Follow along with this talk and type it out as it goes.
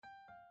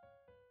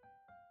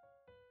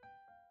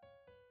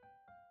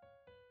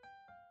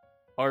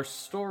Our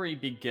story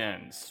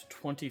begins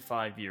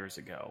 25 years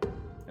ago,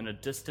 in a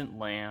distant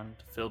land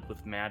filled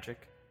with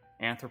magic,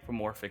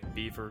 anthropomorphic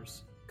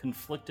beavers,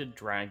 conflicted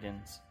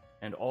dragons,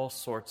 and all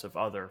sorts of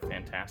other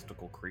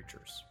fantastical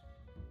creatures.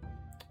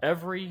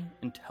 Every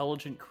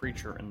intelligent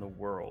creature in the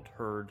world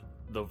heard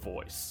the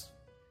Voice,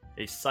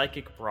 a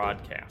psychic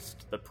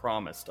broadcast that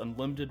promised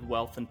unlimited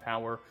wealth and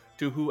power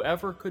to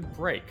whoever could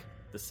break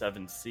the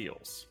Seven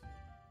Seals.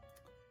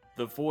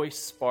 The Voice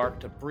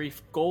sparked a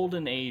brief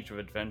golden age of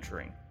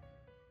adventuring,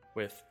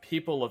 with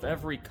people of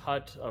every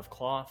cut of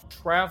cloth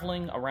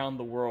traveling around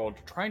the world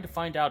trying to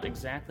find out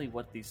exactly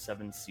what these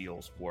Seven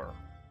Seals were.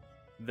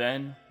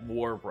 Then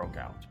war broke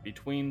out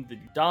between the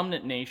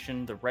dominant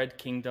nation, the Red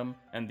Kingdom,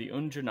 and the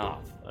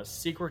Undjanath, a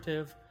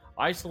secretive,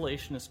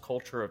 isolationist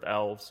culture of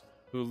elves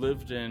who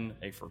lived in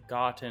a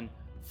forgotten,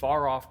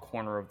 far-off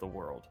corner of the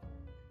world.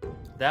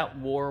 That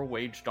war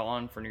waged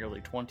on for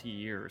nearly 20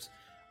 years,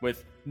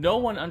 with no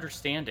one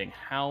understanding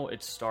how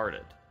it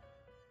started,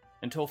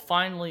 until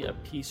finally a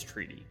peace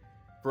treaty,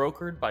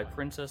 brokered by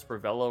Princess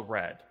Ravello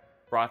Red,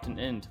 brought an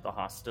end to the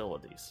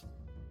hostilities.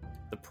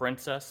 The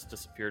princess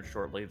disappeared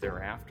shortly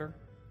thereafter,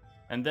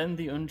 and then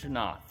the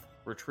Undjanath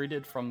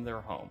retreated from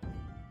their home,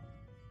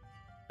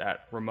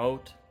 that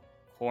remote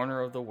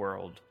corner of the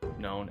world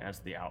known as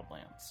the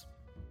Outlands.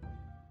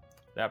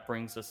 That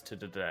brings us to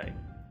today,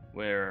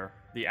 where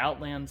the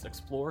Outlands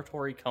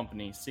Exploratory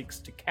Company seeks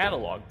to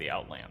catalog the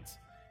Outlands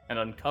and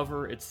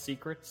uncover its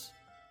secrets,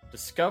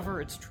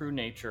 discover its true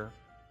nature,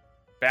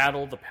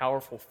 battle the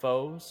powerful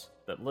foes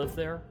that live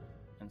there,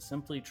 and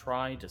simply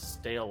try to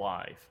stay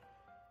alive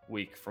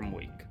week from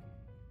week.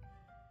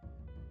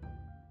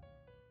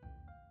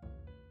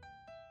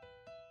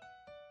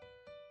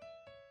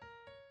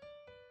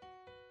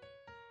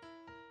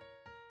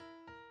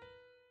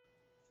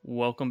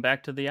 Welcome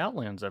back to the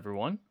Outlands,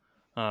 everyone.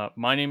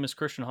 My name is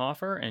Christian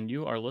Hoffer, and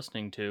you are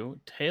listening to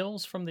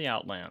Tales from the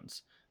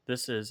Outlands.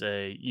 This is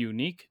a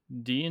unique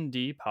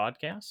D&D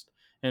podcast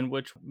in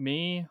which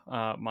me,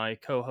 my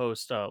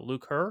co-host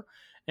Luke Herr,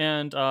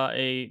 and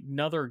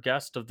another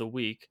guest of the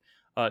week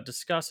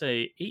discuss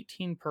a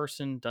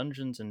 18-person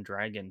Dungeons &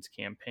 Dragons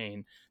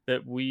campaign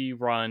that we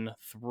run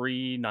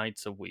 3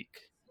 nights a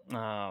week.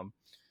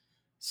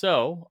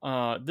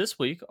 So this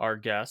week, our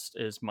guest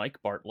is Mike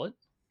Bartlett.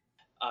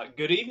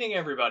 Good evening,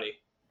 everybody.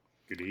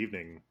 Good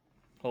evening.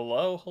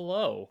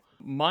 Hello.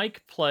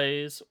 Mike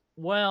plays,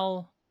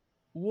 well,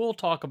 we'll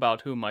talk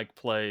about who Mike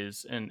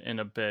plays in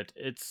a bit.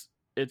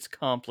 It's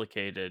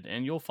complicated,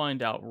 and you'll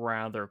find out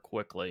rather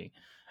quickly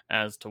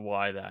as to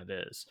why that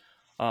is.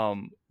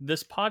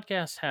 This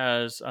podcast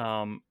has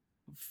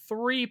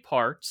 3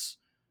 parts,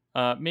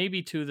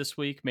 maybe 2 this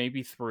week,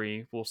 maybe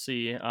 3. We'll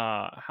see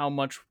how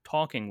much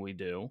talking we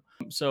do.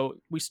 So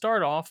we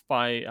start off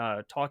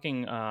by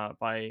talking,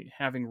 by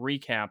having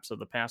recaps of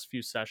the past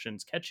few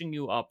sessions, catching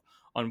you up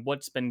on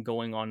what's been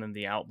going on in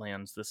the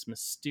Outlands, this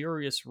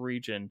mysterious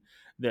region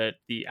that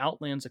the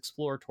Outlands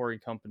Exploratory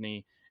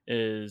Company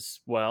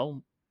is,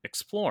 well,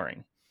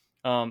 exploring.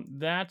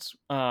 Then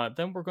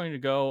we're going to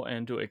go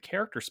and do a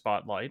character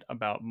spotlight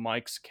about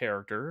Mike's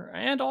character,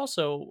 and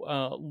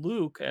also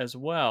Luke as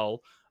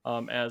well,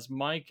 as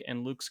Mike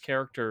and Luke's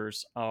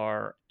characters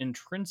are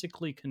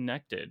intrinsically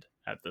connected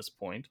at this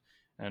point,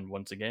 and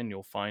once again,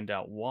 you'll find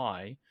out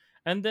why.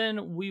 And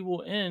then we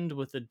will end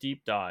with a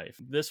deep dive.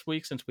 This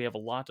week, since we have a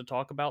lot to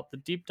talk about, the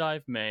deep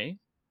dive may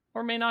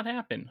or may not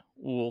happen.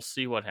 We'll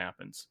see what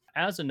happens.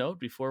 As a note,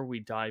 before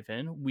we dive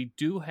in, we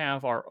do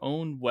have our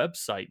own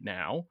website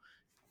now.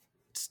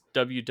 It's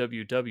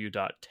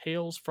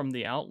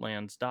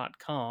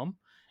www.talesfromtheoutlands.com.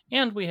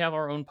 And we have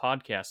our own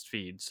podcast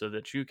feed so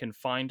that you can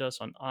find us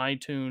on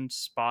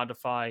iTunes,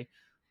 Spotify,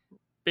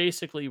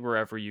 basically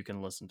wherever you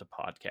can listen to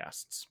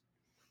podcasts.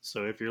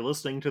 So if you're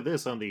listening to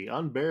this on the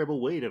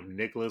unbearable weight of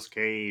Nicolas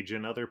Cage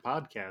and other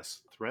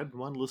podcasts, thread and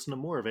want to listen to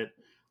more of it,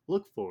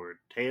 look for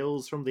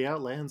Tales from the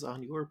Outlands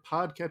on your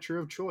podcatcher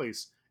of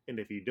choice. And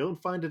if you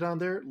don't find it on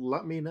there,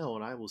 let me know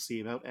and I will see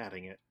about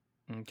adding it.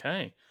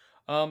 Okay.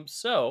 To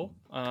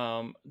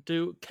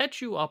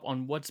catch you up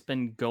on what's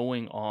been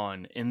going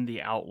on in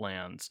the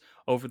Outlands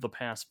over the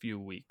past few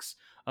weeks,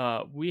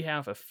 we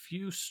have a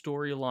few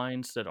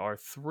storylines that are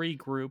 3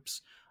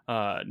 groups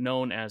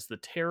known as the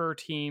Terror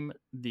Team,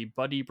 the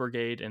Buddy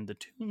Brigade, and the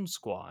Toon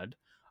Squad.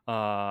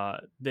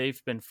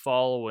 They've been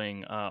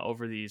following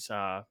over these,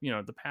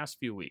 the past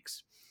few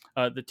weeks.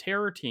 The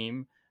Terror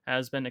Team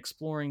has been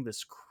exploring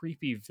this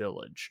creepy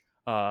village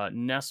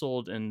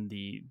nestled in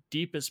the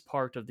deepest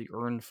part of the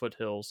Ern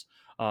foothills,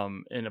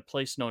 in a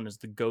place known as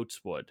the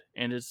Goatswood.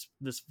 And this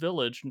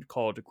village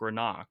called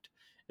Grenacht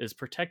is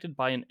protected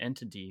by an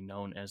entity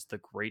known as the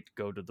Great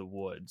Goat of the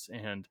Woods.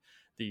 And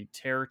the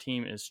Terror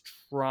Team is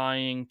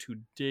trying to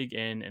dig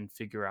in and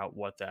figure out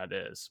what that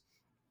is.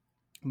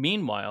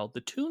 Meanwhile,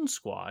 the Toon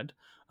Squad,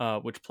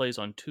 which plays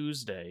on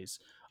Tuesdays,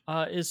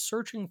 is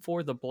searching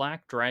for the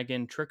Black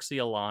Dragon Trixie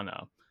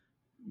Alana,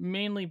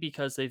 mainly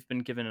because they've been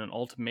given an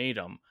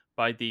ultimatum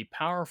by the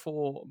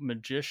powerful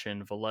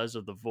magician Velez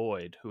of the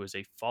Void, who is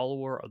a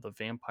follower of the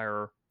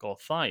vampire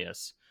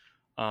Golthias,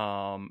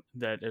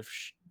 that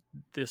if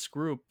this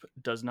group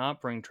does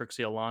not bring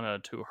Trixie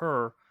Alana to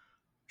her,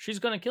 she's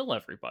going to kill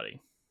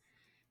everybody.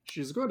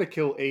 She's going to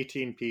kill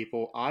 18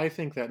 people. I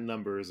think that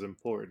number is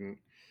important.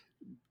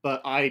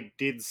 But I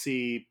did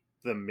see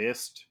The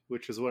Mist,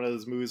 which is one of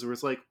those movies where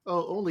it's like,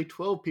 oh, only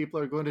 12 people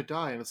are going to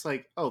die. And it's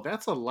like, oh,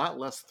 that's a lot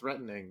less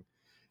threatening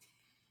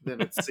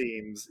than it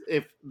seems.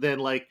 If then,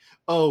 like,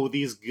 oh,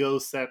 these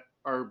ghosts that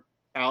are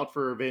out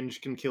for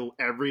revenge can kill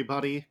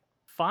everybody.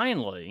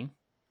 Finally,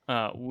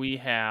 we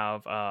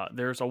have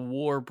there's a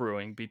war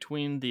brewing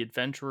between the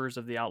adventurers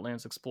of the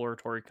Outlands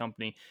Exploratory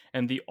Company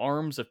and the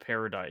Arms of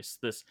Paradise,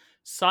 this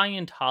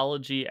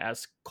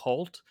Scientology-esque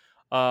cult,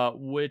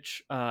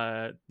 which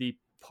the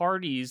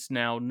parties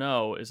now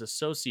know is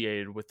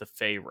associated with the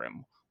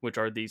Faerun, which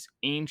are these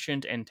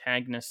ancient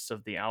antagonists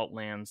of the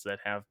Outlands that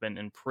have been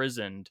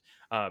imprisoned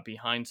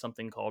behind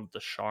something called the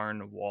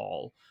Sharn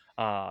Wall.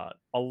 A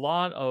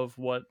lot of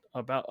what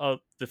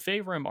about the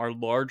Faerun are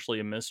largely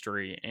a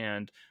mystery,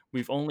 and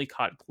we've only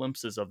caught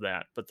glimpses of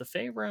that. But the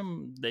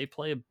Faerun, they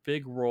play a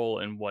big role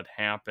in what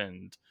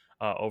happened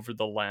over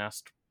the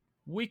last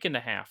week and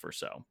a half or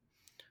so.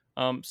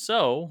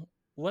 So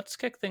let's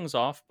kick things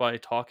off by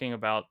talking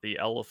about the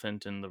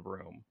elephant in the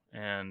room,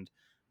 and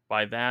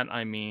by that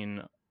I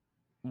mean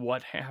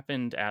what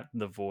happened at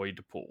the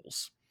Void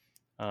Pools.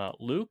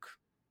 Luke,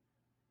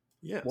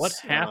 Yes. what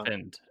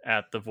happened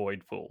at the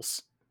Void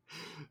Pools?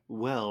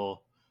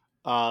 Well,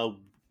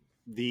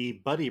 the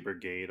Buddy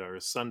Brigade, our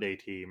Sunday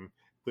team,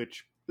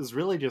 which is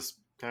really just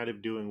kind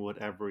of doing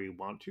whatever we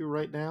want to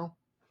right now.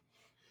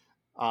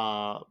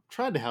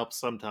 Trying to help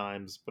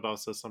sometimes, but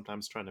also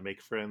sometimes trying to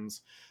make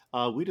friends.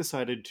 We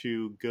decided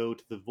to go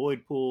to the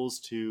Void Pools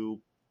to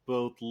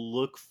both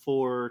look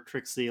for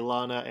Trixie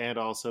Alana and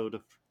also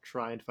to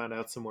try and find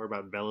out some more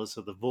about Velas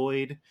of the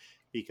Void,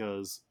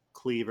 because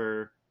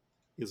Cleaver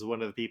is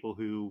one of the people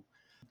who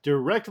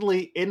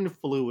directly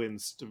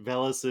influenced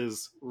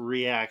Velas's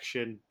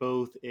reaction,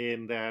 both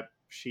in that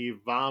she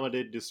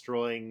vomited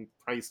destroying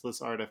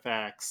priceless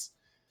artifacts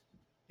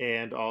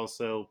and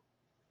also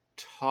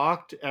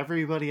talked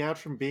everybody out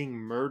from being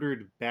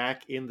murdered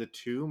back in the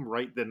tomb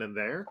right then and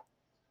there.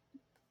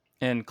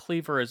 And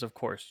Cleaver is, of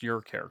course,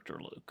 your character,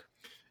 Luke.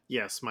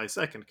 Yes, my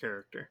second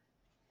character.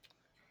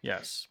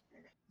 Yes.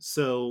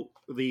 So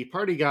the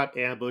party got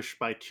ambushed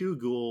by two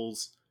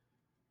ghouls,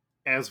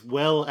 as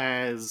well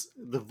as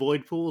the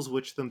void pools,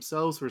 which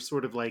themselves were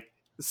sort of like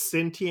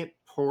sentient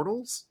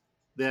portals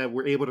that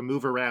were able to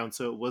move around.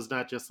 So it was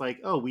not just like,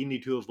 oh, we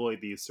need to avoid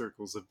these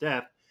circles of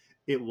death.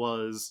 It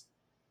was,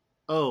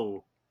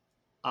 oh,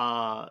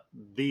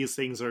 these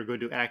things are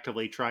going to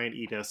actively try and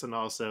eat us, and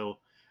also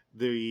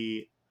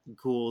the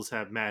ghouls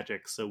have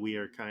magic, so we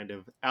are kind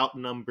of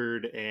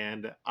outnumbered,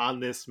 and on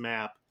this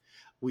map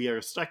we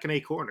are stuck in a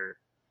corner,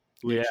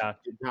 which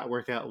did not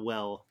work out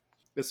well,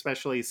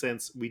 especially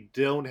since we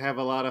don't have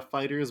a lot of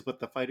fighters, but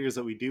the fighters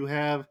that we do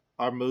have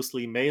are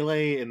mostly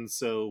melee, and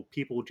so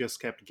people just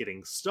kept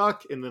getting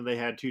stuck, and then they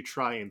had to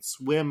try and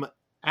swim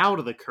out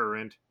of the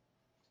current,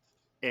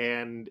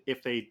 and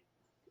if they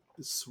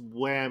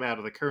swam out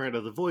of the current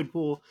of the void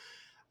pool,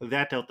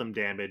 that dealt them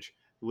damage,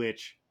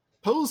 which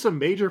posed a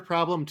major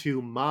problem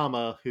to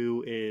Mama,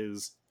 who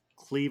is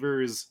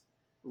Cleaver's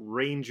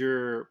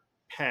ranger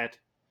pet,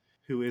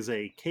 who is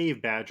a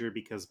cave badger,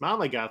 because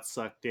Mama got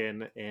sucked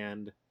in,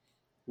 and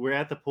we're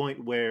at the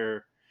point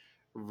where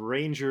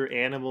ranger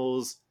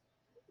animals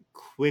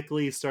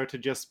quickly start to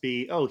just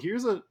be, oh,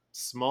 here's a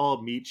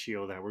small meat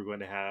shield that we're going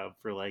to have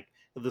for like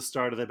the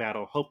start of the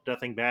battle. Hope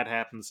nothing bad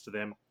happens to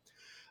them.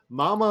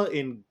 Mama,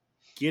 in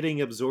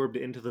getting absorbed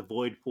into the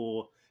void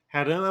pool,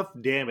 had enough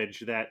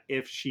damage that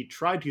if she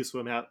tried to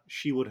swim out,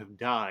 she would have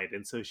died,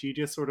 and so she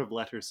just sort of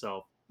let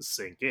herself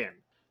sink in.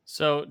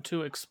 So,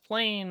 to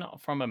explain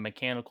from a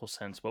mechanical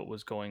sense what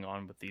was going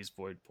on with these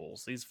void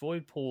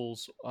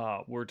pools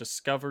were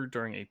discovered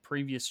during a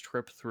previous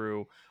trip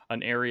through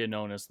an area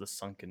known as the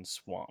Sunken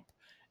Swamp.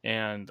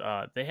 And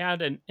they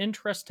had an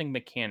interesting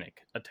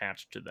mechanic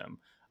attached to them.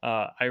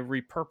 I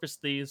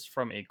repurposed these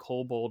from a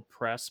Kobold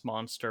Press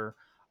monster.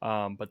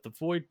 But the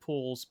void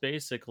pools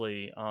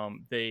basically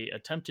they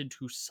attempted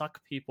to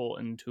suck people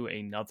into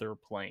another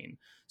plane.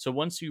 So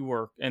once you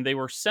were, and they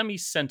were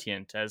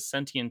sentient as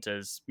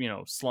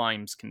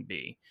slimes can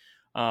be.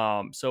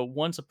 So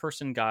once a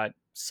person got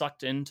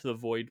sucked into the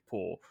void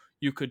pool,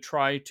 you could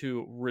try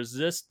to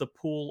resist the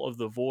pool of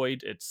the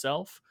void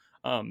itself,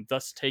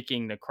 thus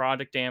taking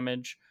necrotic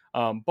damage.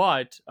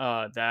 But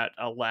that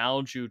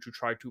allowed you to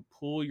try to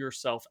pull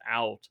yourself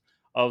out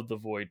of the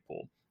void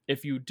pool.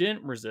 If you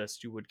didn't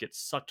resist, you would get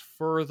sucked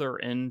further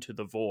into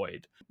the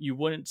void. You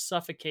wouldn't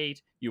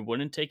suffocate, you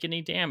wouldn't take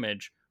any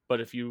damage,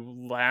 but if you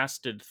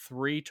lasted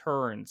 3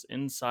 turns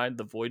inside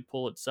the void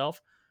pool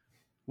itself,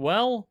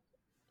 well,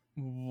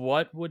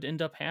 what would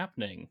end up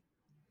happening?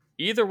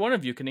 Either one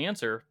of you can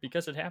answer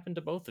because it happened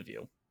to both of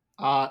you.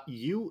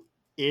 You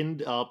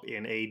end up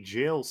in a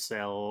jail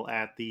cell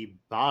at the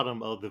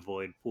bottom of the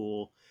void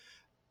pool,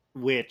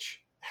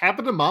 which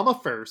happened to Mama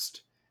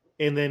first,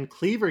 And then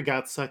Cleaver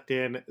got sucked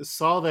in,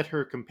 saw that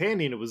her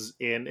companion was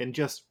in, and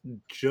just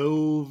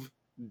dove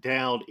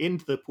down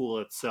into the pool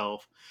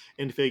itself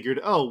and figured,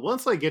 oh,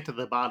 once I get to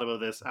the bottom of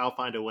this, I'll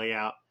find a way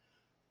out.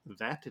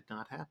 That did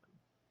not happen.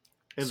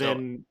 And So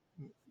then,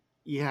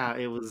 yeah,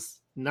 it was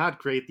not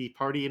great. The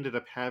party ended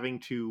up having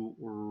to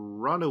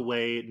run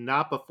away,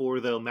 not before,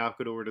 though,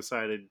 Malkador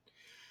decided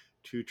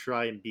to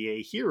try and be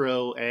a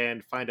hero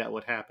and find out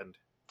what happened.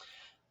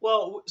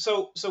 Well,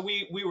 so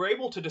we were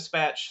able to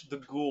dispatch the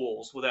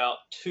ghouls without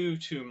too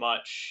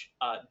much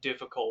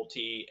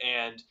difficulty,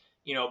 and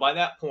by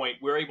that point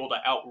we were able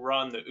to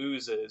outrun the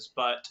oozes.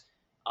 But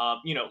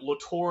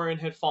Latorin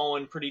had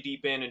fallen pretty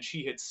deep in, and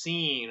she had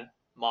seen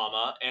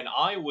Mama, and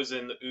I was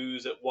in the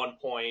ooze at one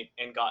point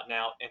and gotten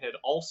out, and had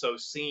also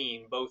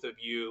seen both of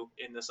you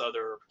in this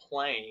other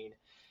plane.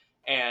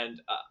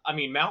 And I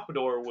mean,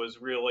 Malpador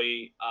was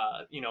really,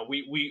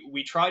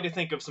 we tried to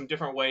think of some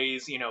different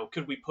ways.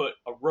 Could we put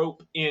a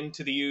rope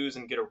into the ooze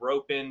and get a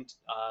rope in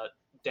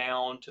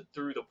down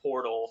through the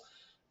portal?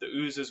 The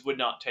oozes would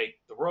not take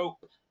the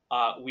rope.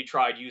 We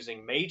tried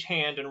using Mage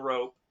Hand and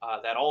rope.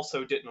 That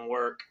also didn't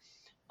work.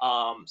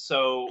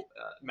 So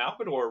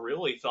Malpador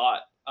really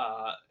thought,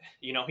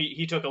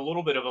 he took a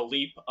little bit of a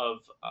leap of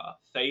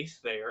faith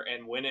there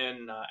and went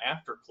in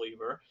after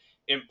Cleaver,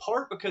 in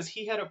part because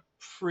he had a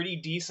pretty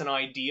decent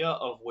idea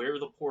of where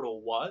the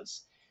portal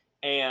was.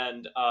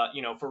 And,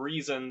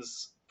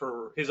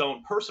 for his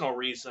own personal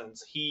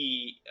reasons,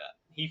 he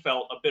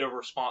felt a bit of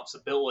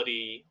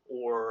responsibility,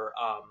 or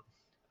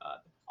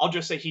I'll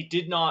just say he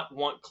did not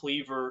want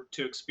Cleaver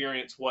to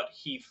experience what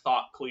he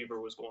thought Cleaver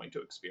was going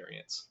to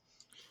experience.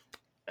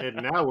 And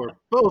now we're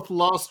both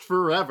lost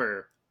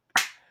forever.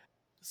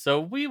 So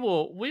we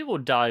will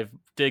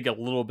dig a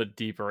little bit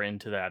deeper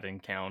into that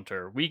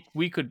encounter.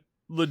 We could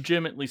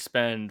legitimately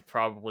spend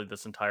probably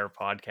this entire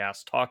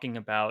podcast talking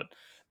about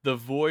the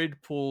void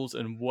pools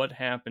and what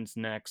happens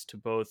next to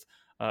both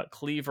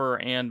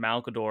Cleaver and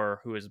Malkador,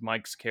 who is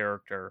Mike's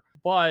character.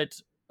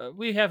 But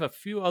we have a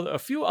few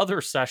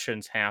other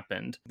sessions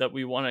happened that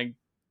we want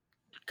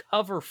to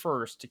cover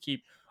first to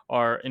keep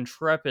our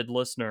intrepid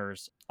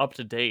listeners up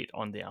to date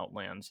on the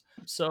Outlands.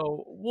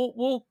 So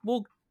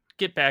we'll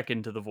get back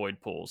into the void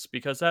pools,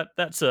 because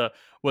that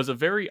was a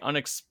very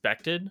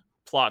unexpected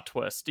plot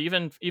twist,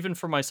 even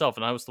for myself,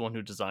 and I was the one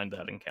who designed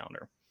that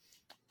encounter.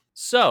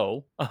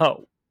 So,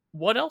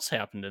 what else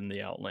happened in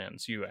the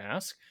Outlands, you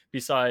ask,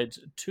 besides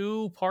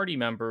two party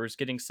members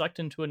getting sucked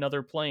into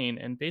another plane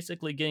and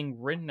basically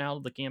getting written out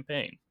of the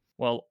campaign?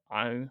 Well,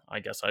 I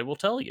guess I will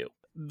tell you.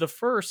 The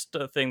first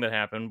thing that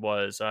happened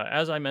was,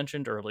 as I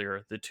mentioned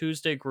earlier, the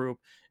Tuesday group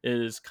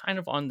is kind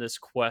of on this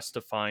quest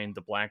to find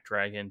the Black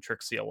Dragon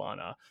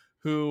Trixiolana,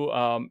 who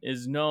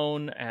is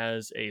known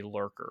as a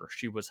lurker.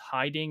 She was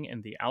hiding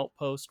in the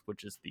Outpost,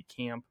 which is the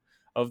camp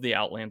of the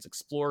Outlands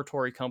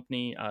Exploratory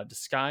Company,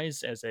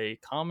 disguised as a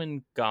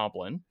common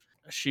goblin.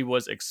 She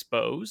was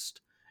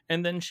exposed,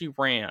 and then she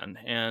ran,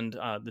 and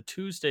the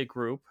Tuesday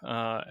group,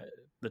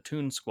 the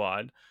Toon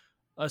Squad,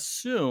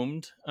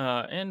 assumed,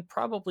 and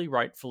probably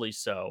rightfully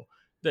so,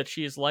 that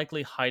she is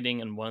likely hiding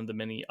in one of the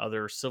many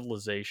other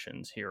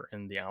civilizations here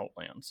in the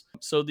Outlands.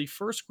 So the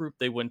first group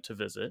they went to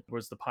visit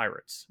was the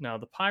pirates. Now,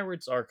 the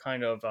pirates are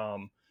kind of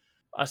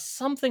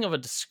something of a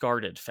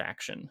discarded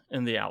faction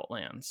in the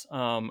Outlands.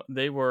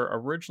 They were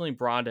originally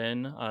brought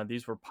in.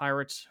 These were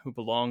pirates who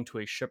belonged to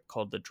a ship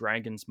called the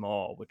Dragon's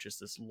Maw, which is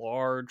this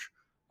large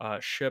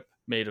ship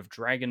made of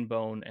dragon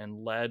bone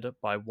and led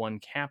by one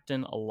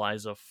Captain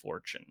Eliza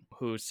Fortune,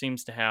 who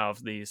seems to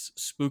have these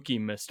spooky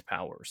mist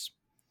powers.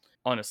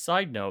 On a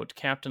side note,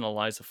 Captain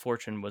Eliza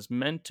Fortune was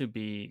meant to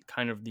be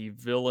kind of the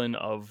villain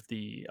of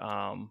the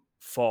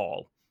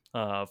fall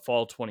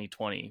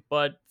 2020,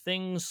 but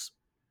things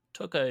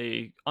took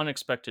a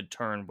unexpected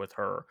turn with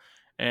her,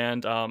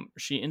 and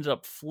she ended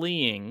up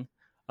fleeing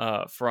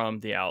from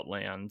the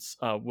Outlands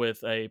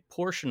with a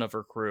portion of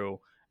her crew,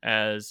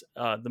 as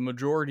the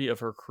majority of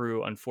her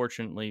crew,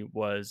 unfortunately,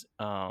 was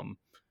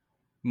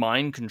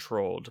mind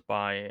controlled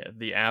by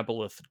the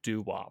Aboleth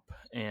Doo-Wop.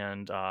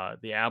 And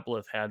the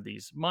Aboleth had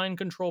these mind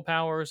control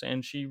powers,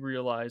 and she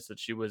realized that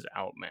she was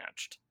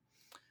outmatched.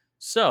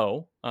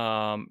 So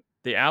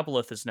the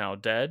Aboleth is now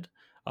dead.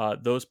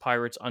 Those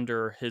pirates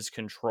under his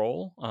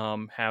control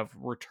have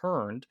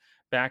returned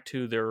back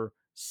to their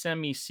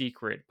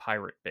semi-secret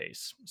pirate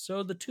base.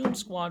 So the Toon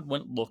Squad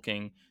went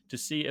looking to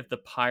see if the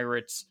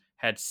pirates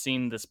had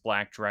seen this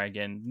black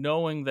dragon,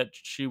 knowing that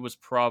she was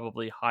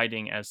probably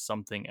hiding as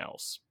something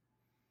else.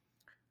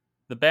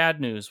 The bad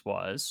news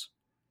was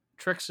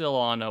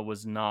Trixiolana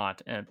was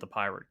not at the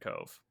Pirate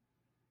Cove.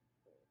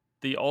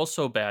 The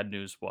also bad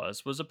news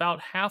was about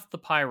half the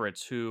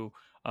pirates who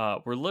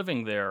were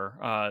living there.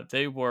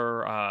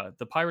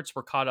 The pirates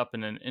were caught up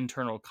in an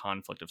internal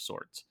conflict of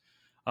sorts.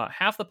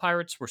 Half the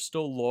pirates were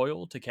still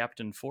loyal to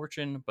Captain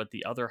Fortune, but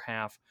the other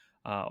half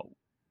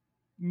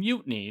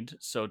mutinied,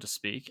 so to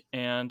speak,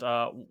 and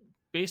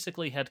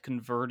basically had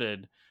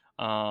converted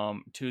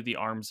to the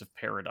Arms of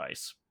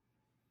Paradise.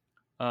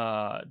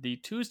 The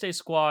Tuesday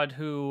squad,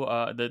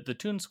 the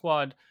Toon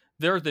Squad,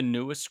 they're the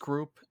newest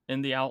group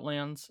in the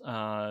Outlands.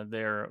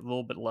 They're a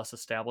little bit less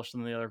established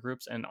than the other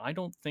groups, and I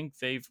don't think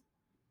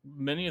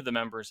many of the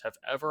members have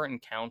ever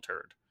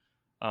encountered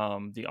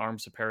the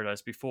Arms of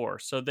Paradise before.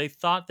 So they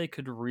thought they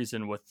could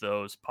reason with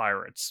those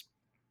pirates.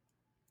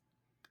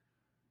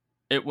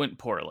 It went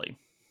poorly.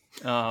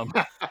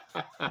 The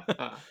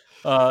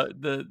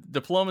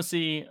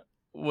diplomacy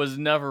was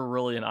never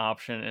really an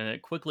option, and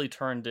it quickly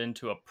turned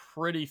into a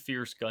pretty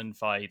fierce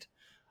gunfight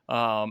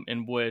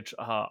in which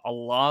a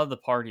lot of the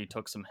party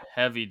took some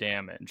heavy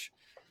damage.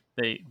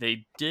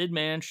 They did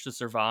manage to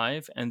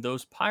survive, and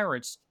those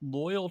pirates,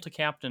 loyal to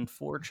Captain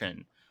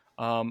Fortune,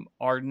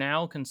 are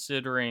now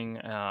considering,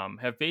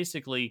 have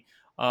basically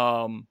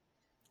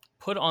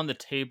put on the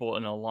table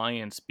an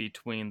alliance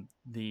between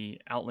the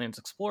Outlands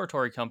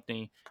Exploratory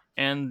Company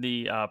and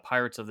the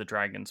Pirates of the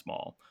Dragon's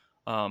Maw.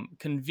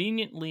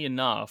 Conveniently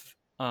enough,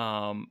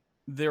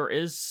 there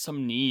is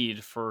some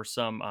need for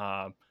some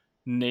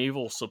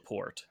naval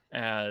support,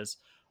 as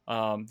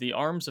the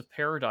Arms of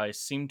Paradise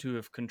seem to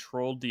have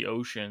controlled the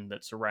ocean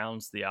that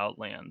surrounds the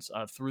Outlands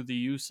through the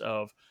use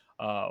of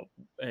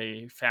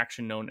a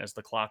faction known as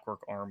the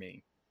Clockwork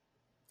Army,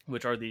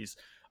 which are these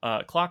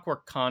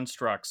clockwork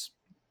constructs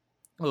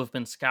who have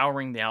been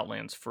scouring the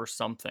Outlands for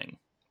something.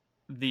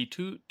 The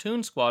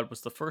Toon Squad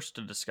was the first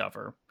to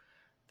discover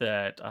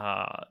that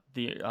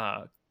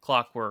the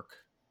Clockwork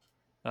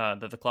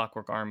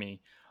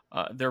Army,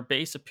 their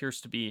base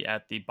appears to be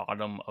at the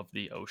bottom of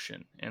the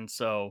ocean, and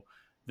so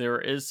there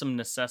is some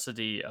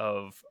necessity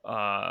of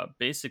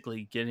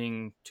basically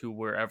getting to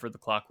wherever the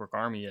Clockwork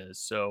Army is,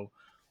 so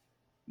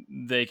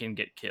they can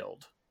get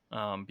killed,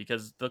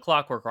 because the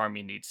Clockwork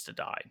Army needs to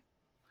die.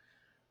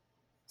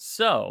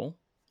 So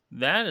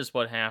that is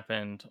what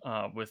happened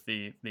with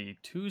the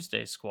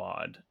Tuesday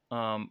Squad.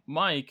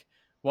 Mike,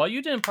 while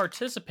you didn't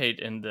participate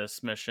in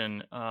this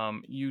mission,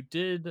 you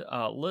did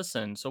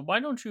listen. So why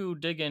don't you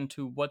dig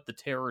into what the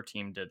Terror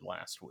Team did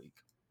last week?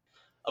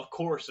 Of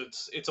course,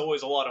 it's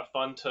always a lot of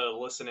fun to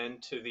listen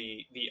into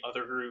the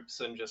other groups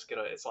and just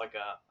it's like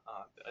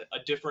a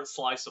different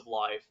slice of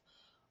life.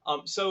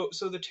 So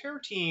the Terror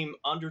Team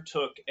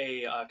undertook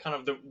a kind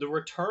of the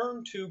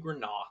return to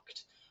Greenock.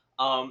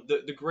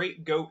 The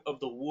Great Goat of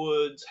the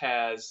Woods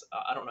has,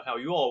 I don't know how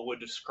you all would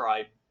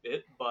describe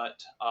it,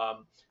 but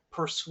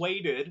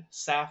persuaded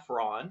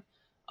Saffron,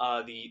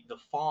 the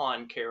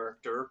fawn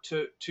character,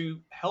 to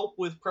help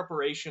with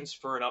preparations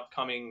for an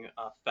upcoming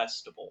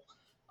festival.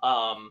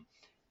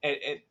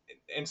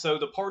 And so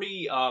the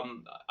party,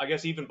 I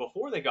guess even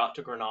before they got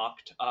to Greenock,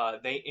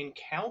 they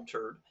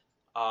encountered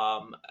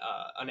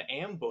an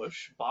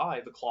ambush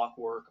by the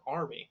Clockwork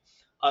Army.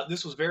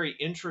 This was very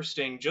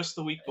interesting. Just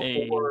the week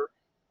before.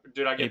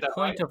 Did I get that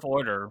right?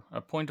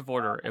 A point of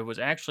order. It was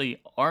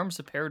actually Arms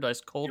of Paradise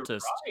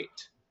cultists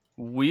right.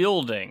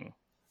 wielding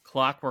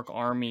Clockwork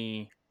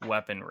Army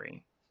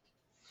weaponry.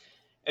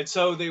 And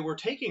so they were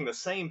taking the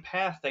same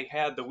path they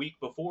had the week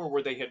before,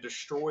 where they had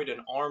destroyed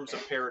an Arms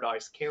of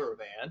Paradise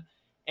caravan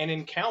and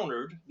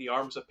encountered the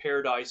Arms of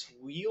Paradise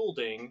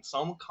wielding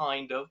some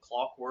kind of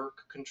clockwork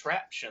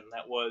contraption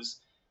that was,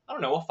 I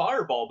don't know, a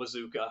fireball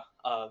bazooka.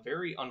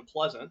 Very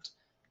unpleasant.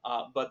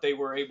 But they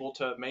were able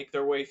to make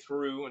their way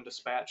through and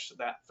dispatch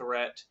that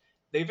threat.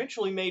 They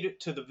eventually made it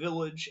to the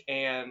village,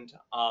 and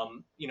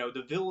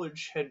the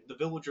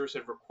villagers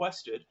had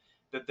requested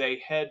that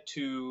they head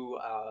to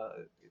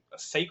a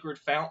sacred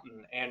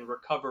fountain and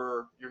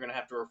recover. You're going to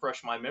have to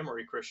refresh my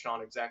memory, Christian,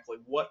 on exactly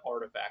what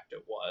artifact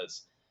it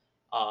was.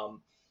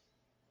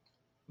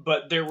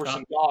 But there were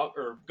some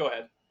go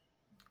ahead.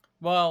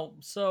 Well,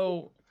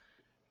 so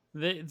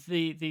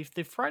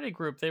the Friday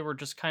group, they were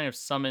just kind of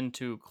summoned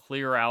to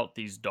clear out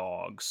these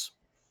dogs.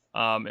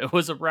 It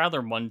was a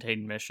rather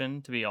mundane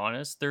mission, to be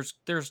honest. There's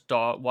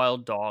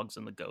wild dogs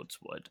in the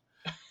Goatswood.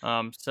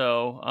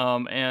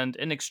 And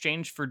in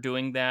exchange for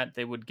doing that,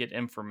 they would get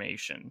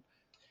information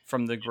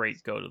from the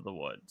Great Goat of the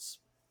Woods.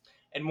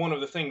 And one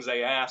of the things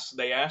they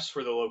asked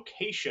for the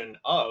location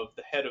of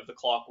the head of the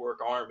Clockwork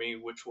Army,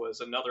 which was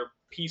another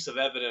piece of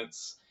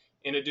evidence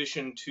in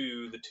addition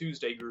to the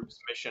Tuesday group's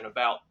mission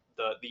about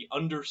the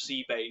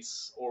undersea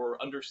base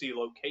or undersea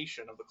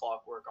location of the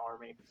Clockwork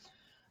Army.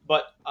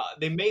 But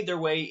they made their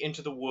way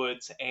into the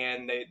woods,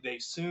 and they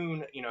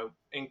soon,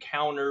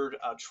 encountered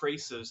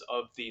traces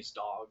of these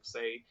dogs.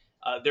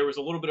 There was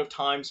a little bit of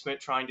time spent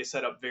trying to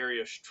set up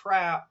various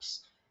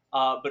traps,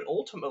 but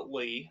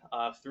ultimately,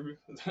 through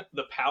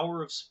the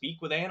power of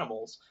speak with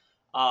animals,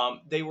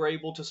 they were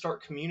able to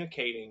start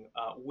communicating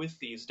with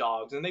these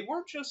dogs. And they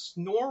weren't just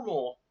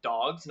normal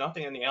dogs.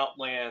 Nothing in the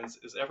Outlands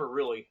is ever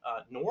really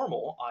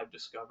normal, I've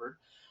discovered.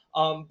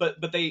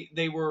 But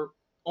they were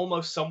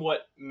almost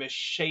somewhat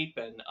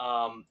misshapen,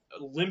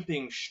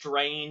 limping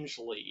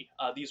strangely.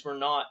 These were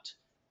not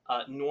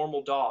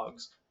normal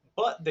dogs,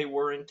 but they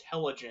were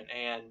intelligent,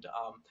 and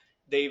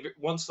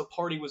once the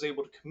party was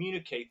able to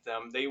communicate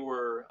them, they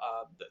were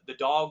the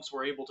dogs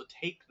were able to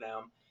take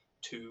them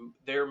to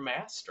their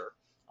master,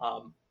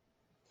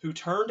 who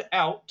turned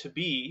out to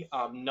be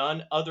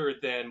none other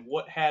than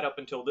what had up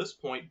until this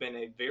point been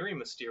a very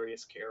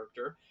mysterious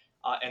character,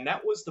 and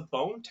that was the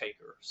Bone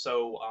Taker.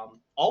 So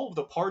all of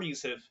the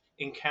parties have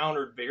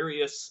encountered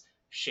various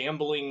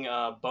shambling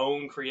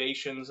bone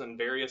creations and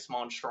various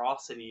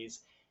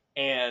monstrosities,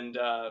 and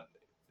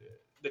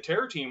the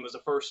Terror Team was the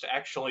first to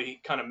actually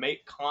kind of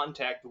make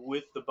contact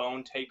with the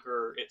Bone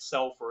Taker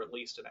itself, or at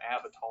least an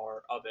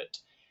avatar of it.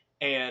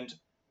 And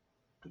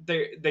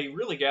they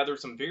really gathered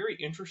some very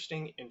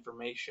interesting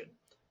information.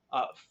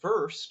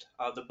 First,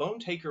 the Bone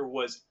Taker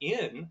was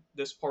in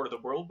this part of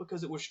the world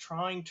because it was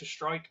trying to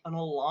strike an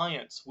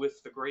alliance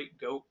with the Great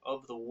Goat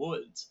of the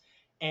Woods.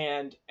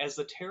 And as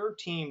the Terror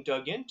Team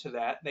dug into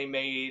that, they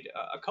made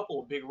a couple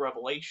of big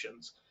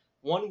revelations.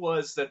 One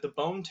was that the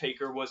Bone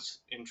Taker was,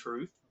 in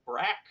truth,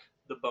 Brack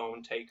the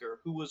Bone Taker,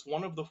 who was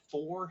one of the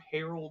 4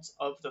 heralds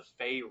of the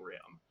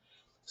Faerun.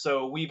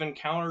 So we've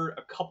encountered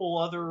a couple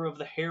other of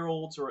the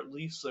heralds, or at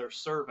least their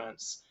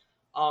servants.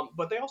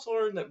 But they also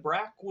learned that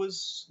Brack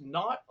was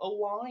not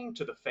aligned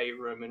to the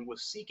Faerun and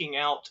was seeking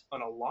out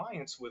an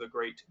alliance with a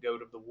great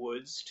goat of the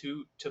woods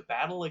to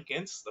battle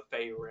against the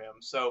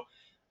Faerun. So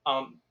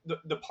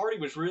the party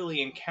was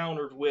really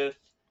encountered with,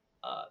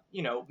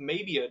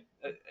 maybe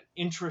an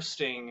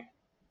interesting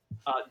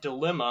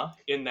dilemma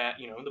in that,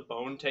 the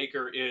Bone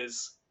Taker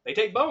is, they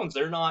take bones.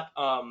 They're not,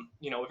 a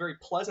very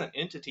pleasant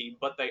entity,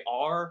 but they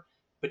are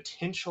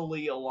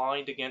potentially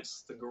aligned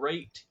against the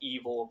great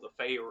evil of the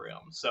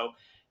Faerun. So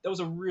that was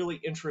a really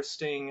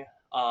interesting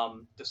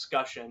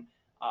discussion.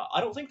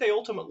 I don't think they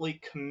ultimately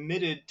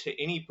committed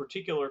to any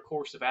particular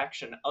course of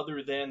action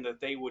other than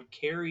that they would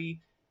carry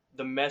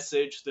the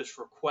message, this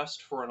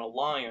request for an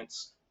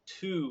alliance,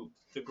 to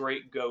the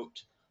Great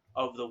Goat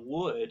of the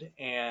Wood.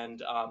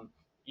 And,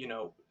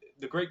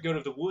 the Great Goat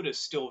of the Wood is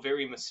still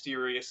very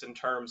mysterious in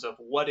terms of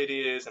what it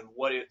is and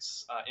what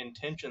its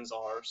intentions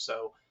are.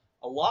 So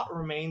a lot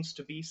remains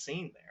to be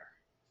seen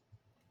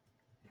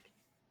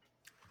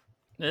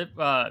there.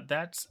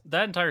 That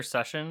entire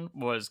session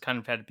was kind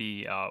of had to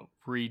be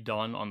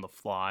redone on the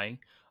fly.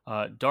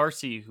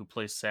 Darcy, who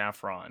plays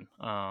Saffron,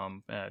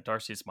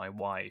 Darcy is my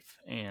wife,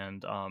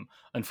 and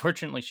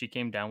unfortunately, she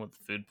came down with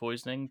food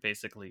poisoning,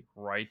 basically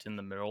right in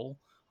the middle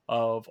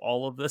of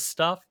all of this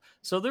stuff.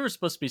 So there was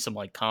supposed to be some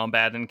like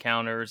combat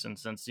encounters, and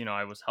since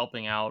I was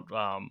helping out,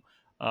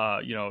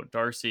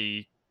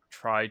 Darcy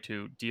try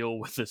to deal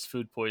with this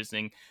food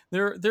poisoning,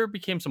 there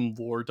became some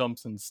lore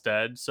dumps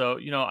instead. So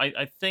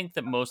I think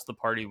that most of the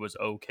party was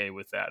okay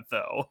with that,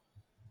 though.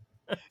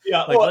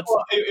 Yeah, Like, let's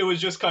it was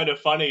just kind of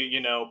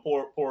funny,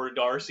 poor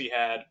Darcy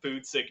had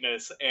food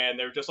sickness, and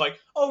they're just like,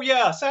 oh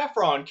yeah,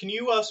 Saffron, can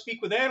you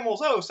speak with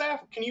animals? Oh,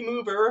 can you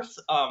move Earth?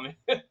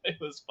 It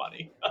was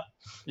funny.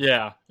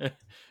 Yeah.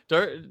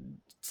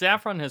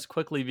 Saffron has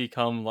quickly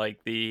become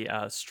like the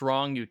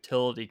strong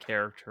utility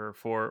character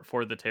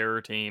for the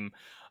Terror Team,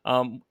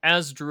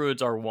 as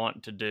druids are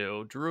wont to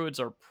do. Druids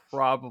are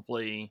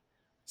probably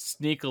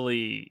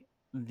sneakily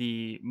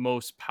the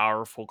most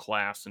powerful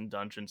class in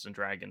Dungeons and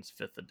Dragons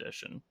 5th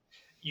edition.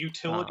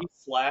 Utility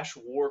 /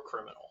 war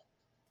criminal.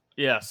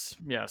 Yes.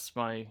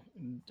 My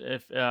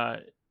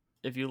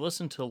if you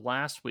listen to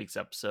last week's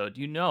episode,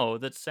 you know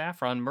that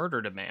Saffron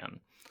murdered a man.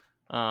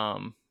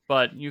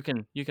 But you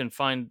can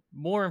find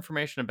more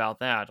information about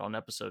that on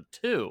episode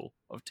 2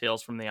 of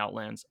Tales from the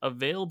Outlands,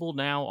 available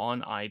now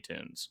on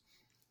iTunes.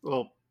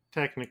 Well,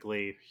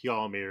 technically,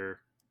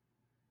 Ymir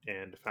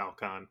and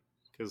Falcon,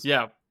 because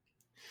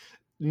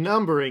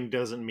numbering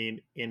doesn't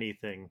mean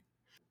anything.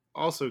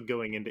 Also,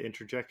 going in to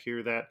interject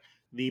here that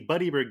the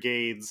Buddy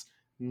Brigade's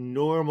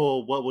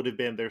normal, what would have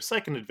been their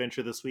second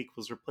adventure this week,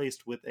 was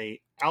replaced with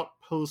a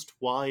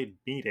outpost-wide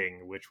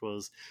meeting, which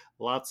was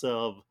lots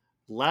of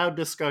loud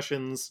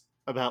discussions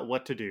about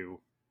what to do,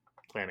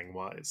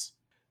 planning-wise.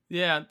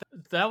 Yeah,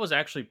 that was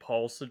actually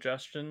Paul's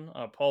suggestion.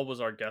 Paul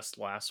was our guest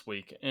last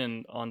week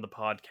on the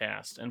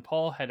podcast, and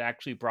Paul had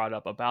actually brought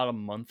up about a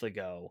month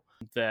ago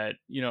that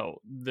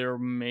there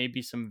may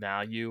be some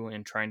value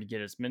in trying to get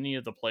as many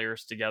of the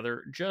players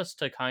together just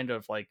to kind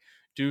of like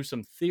do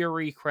some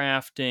theory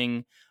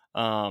crafting,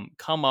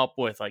 come up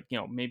with like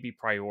maybe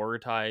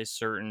prioritize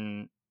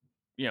certain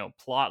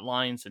plot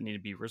lines that need to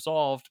be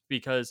resolved,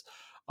 because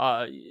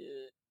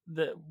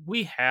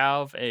we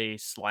have a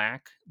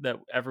Slack that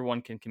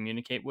everyone can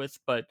communicate with,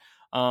 but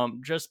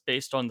just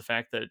based on the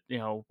fact that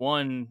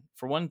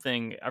for one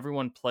thing,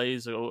 everyone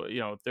plays.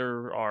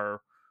 There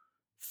are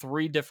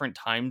 3 different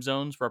time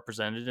zones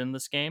represented in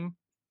this game,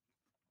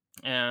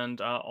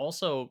 and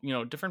also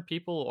different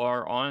people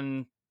are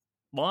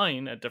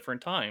online at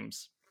different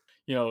times.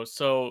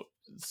 So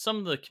some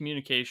of the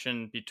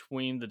communication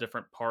between the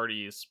different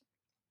parties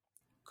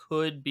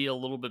could be a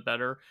little bit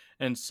better,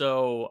 and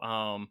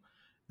so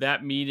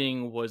that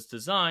meeting was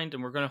designed,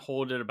 and we're going to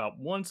hold it about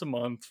once a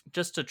month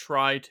just to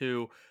try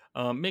to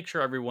make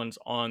sure everyone's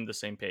on the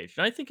same page.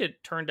 And I think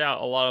it turned out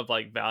a lot of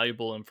like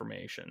valuable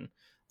information.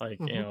 Like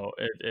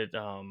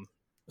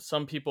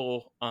some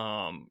people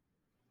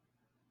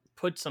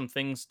put some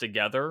things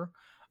together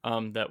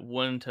that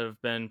wouldn't have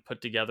been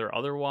put together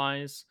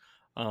otherwise.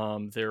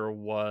 There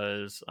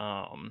was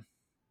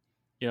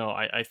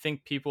I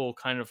think people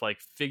kind of like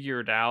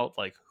figured out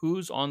like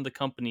who's on the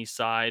company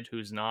side,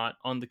 who's not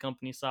on the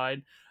company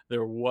side.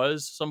 There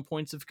was some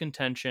points of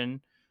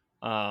contention,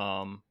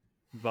 but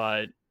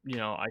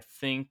I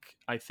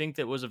think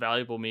that was a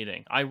valuable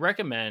meeting. I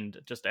recommend,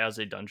 just as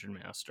a dungeon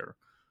master,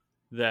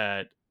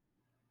 that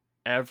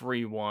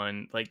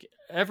everyone, like,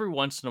 every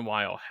once in a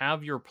while,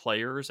 have your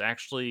players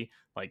actually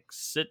like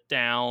sit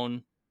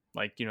down,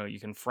 like, you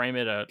can frame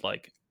it at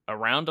like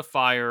around a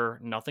fire,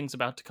 nothing's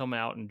about to come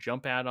out and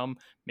jump at them.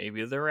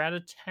 Maybe they're at a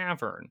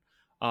tavern,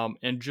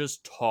 and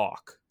just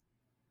talk,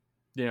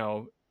 you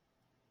know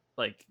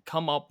like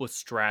come up with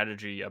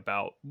strategy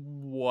about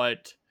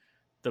what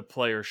the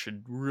player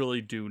should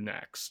really do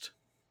next.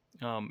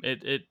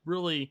 It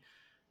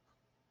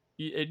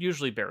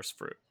usually bears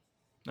fruit.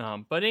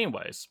 But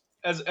anyways,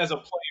 As a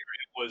player,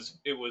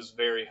 it was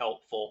very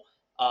helpful.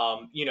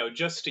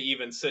 Just to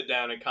even sit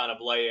down and kind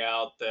of lay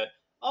out that,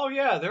 oh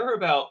yeah, there are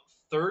about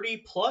 30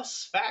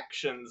 plus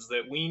factions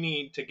that we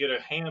need to get a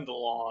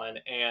handle on,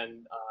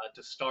 and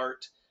to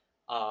start,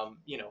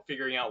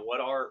 figuring out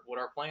what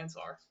our plans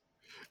are.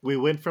 We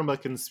went from a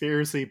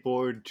conspiracy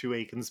board to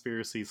a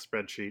conspiracy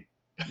spreadsheet,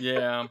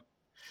 yeah.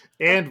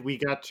 and we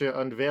got to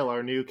unveil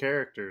our new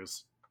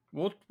characters.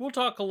 We'll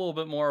talk a little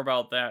bit more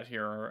about that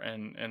here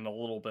in a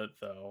little bit,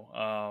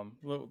 though.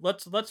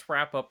 Let's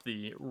wrap up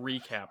the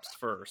recaps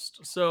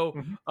first. So,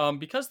 Mhm.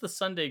 because the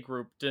Sunday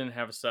group didn't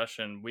have a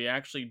session, we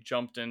actually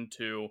jumped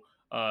into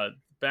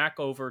back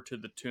over to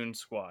the Toon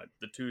Squad,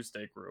 the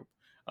Tuesday group,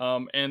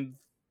 and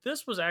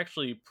this was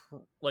actually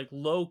like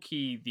low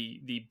key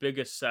the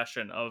biggest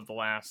session of the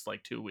last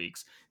like 2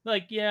 weeks.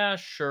 Like, yeah,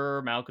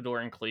 sure,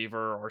 Malkador and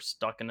Cleaver are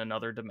stuck in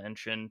another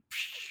dimension,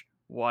 psh,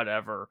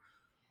 whatever.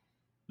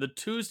 The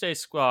Tuesday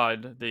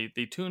squad, the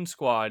Toon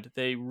Squad,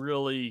 they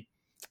really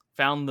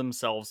found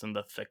themselves in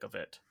the thick of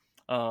it.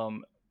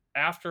 Um,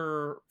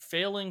 After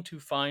failing to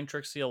find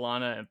Trixie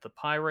Alana and the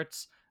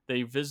pirates,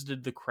 they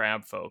visited the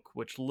Crab Folk,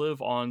 which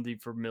live on the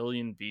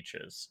Vermilion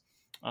Beaches.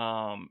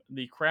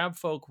 The Crab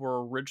Folk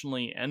were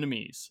originally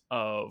enemies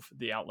of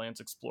the Outlands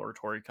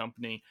Exploratory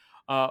Company,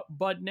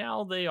 but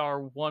now they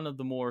are one of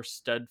the more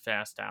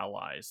steadfast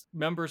allies.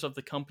 Members of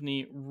the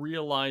company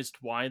realized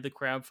why the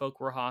Crab Folk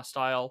were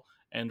hostile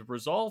and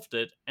resolved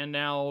it, and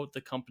now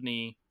the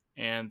company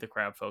and the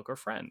Crab Folk are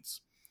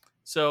friends.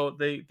 So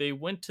they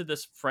went to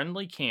this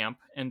friendly camp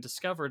and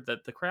discovered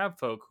that the Crab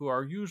Folk, who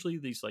are usually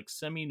these like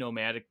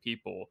semi-nomadic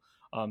people,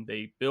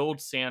 they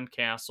build sand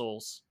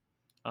castles,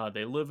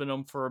 they live in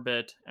them for a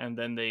bit, and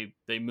then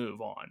they move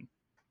on.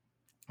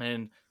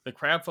 And the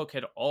Crab Folk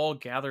had all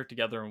gathered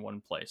together in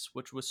one place,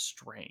 which was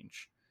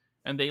strange.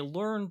 And they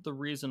learned the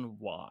reason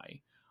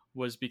why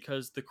was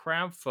because the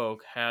Crab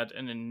Folk had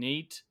an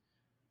innate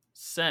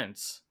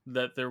sense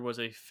that there was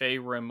a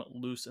Faerun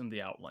loose in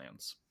the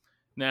Outlands.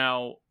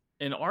 Now,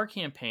 in our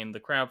campaign, the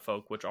Crab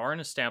Folk, which are an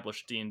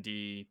established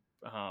D&D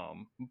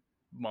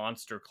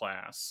monster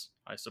class,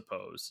 I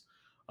suppose,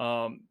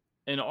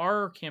 in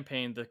our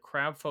campaign, the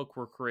Crab Folk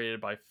were created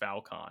by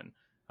Falcon.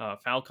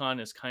 Falcon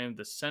is kind of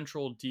the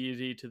central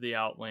deity to the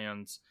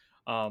Outlands,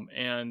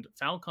 and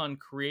Falcon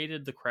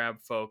created the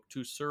Crab Folk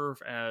to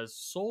serve as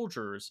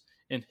soldiers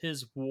in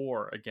his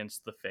war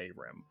against the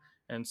Faerun.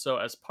 And so,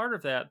 as part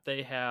of that,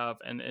 they have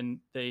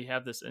they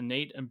have this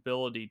innate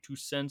ability to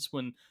sense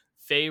when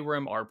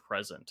Faerun are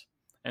present,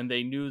 and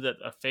they knew that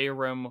a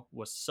Faerun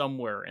was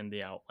somewhere in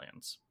the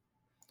Outlands.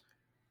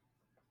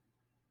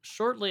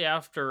 Shortly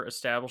after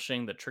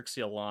establishing that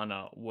Trixie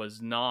Alana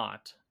was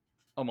not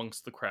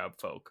amongst the Crab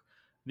Folk,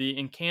 the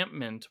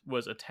encampment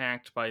was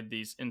attacked by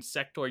these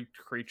insectoid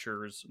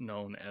creatures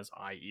known as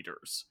Eye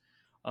Eaters.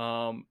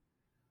 Um,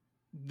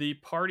 the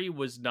party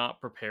was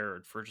not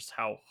prepared for just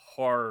how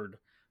hard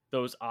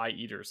those Eye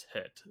Eaters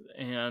hit.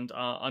 And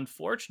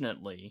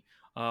unfortunately,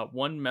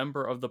 one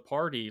member of the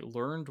party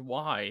learned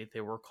why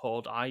they were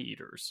called Eye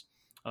Eaters.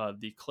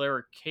 The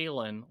cleric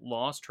Kaylin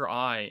lost her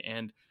eye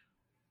and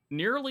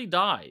nearly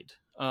died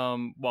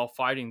while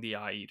fighting the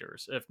Eye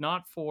Eaters, if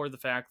not for the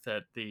fact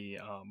that the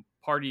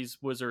party's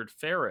wizard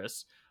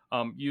Ferris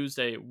used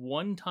a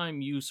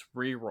one-time use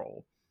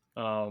reroll,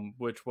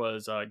 which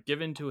was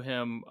given to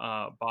him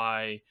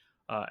by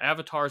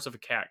avatars of a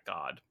cat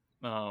god.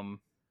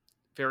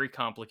 Very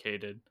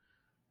complicated.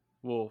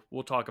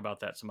 We'll talk about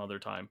that some other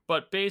time.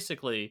 But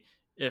basically,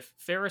 if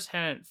Ferris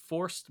hadn't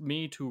forced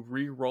me to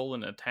re-roll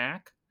an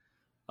attack,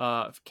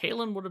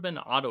 Kaylin would have been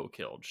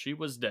auto-killed. She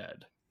was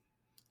dead.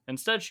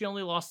 Instead, she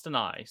only lost an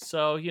eye.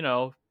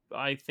 So,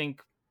 I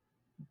think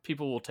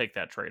people will take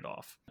that trade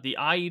off. The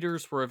Eye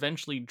Eaters were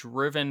eventually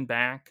driven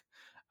back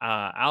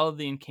out of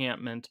the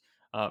encampment.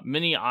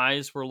 Many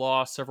eyes were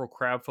lost, several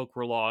crab folk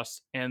were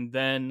lost, and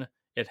then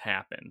it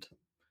happened.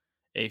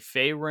 A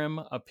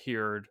Faerun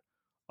appeared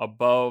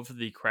above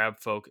the crab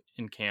folk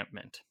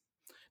encampment.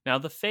 Now,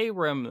 the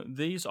Faerun,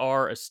 these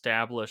are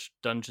established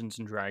Dungeons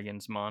and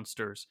Dragons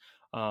monsters.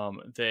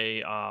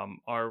 They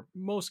are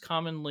most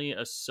commonly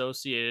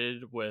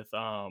associated with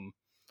oh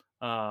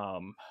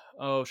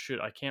shoot,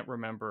 I can't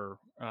remember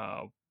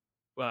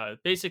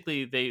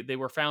basically they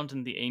were found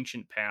in the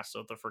ancient past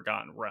of the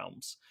Forgotten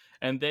Realms,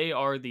 and they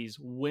are these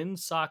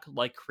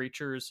windsock-like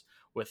creatures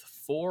with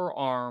 4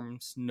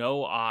 arms,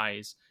 no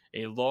eyes,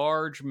 a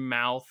large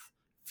mouth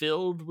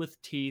filled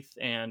with teeth,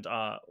 and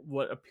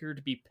what appear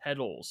to be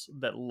petals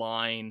that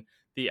line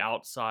the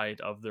outside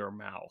of their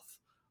mouth.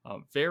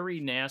 Very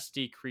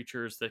nasty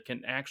creatures that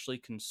can actually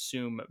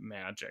consume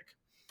magic.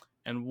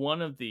 And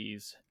one of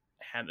these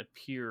had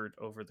appeared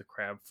over the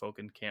Crabfolk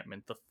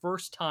encampment, the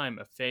first time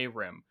a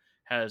Faerun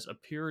has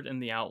appeared in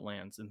the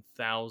Outlands in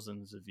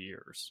thousands of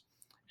years.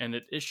 And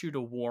it issued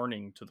a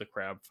warning to the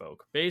Crabfolk,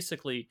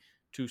 basically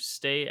to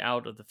stay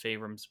out of the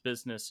Faerun's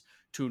business,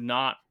 to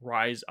not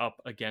rise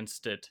up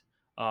against it,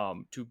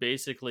 to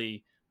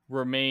basically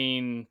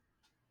remain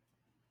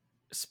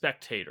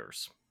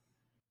spectators.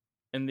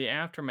 In the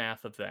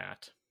aftermath of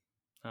that,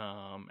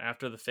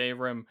 after the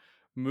Faerun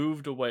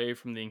moved away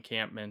from the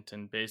encampment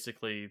and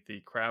basically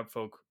the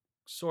Crabfolk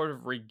sort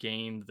of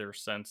regained their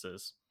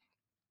senses,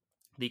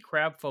 the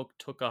Crabfolk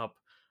took up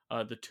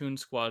the Toon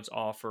Squad's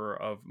offer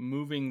of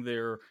moving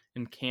their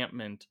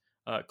encampment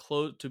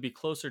to be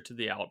closer to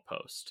the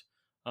outpost,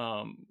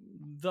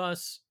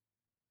 thus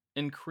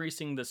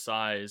increasing the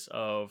size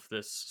of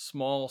this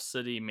small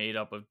city made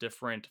up of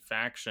different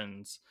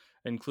factions,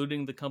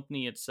 including the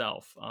company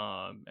itself,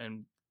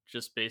 and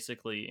just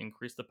basically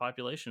increase the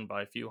population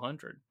by a few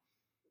hundred.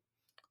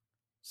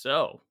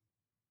 So,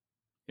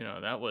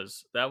 that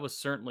was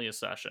certainly a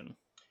session.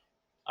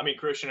 I mean,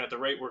 Christian, at the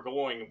rate we're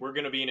going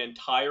to be an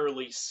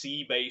entirely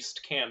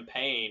sea-based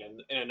campaign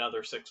in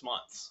another 6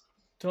 months.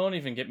 Don't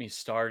even get me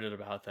started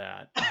about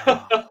that.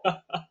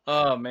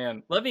 Oh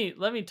man, let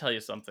me tell you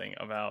something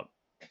about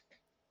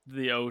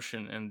the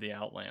ocean and the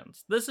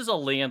Outlands. This is a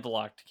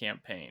landlocked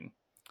campaign,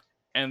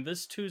 and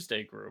this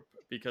Tuesday group,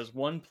 because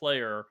one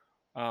player,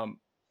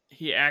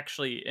 he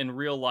actually in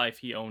real life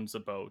he owns a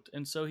boat,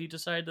 and so he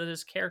decided that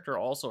his character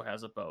also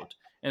has a boat,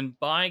 and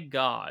by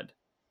God,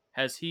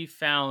 has he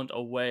found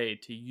a way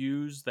to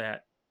use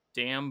that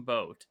damn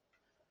boat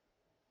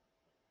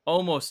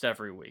almost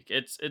every week.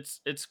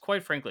 It's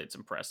quite frankly, it's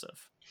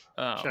impressive.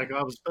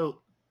 Chekhov's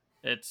boat.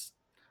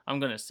 I'm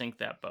gonna sink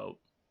that boat.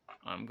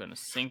 I'm gonna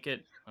sink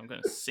it. I'm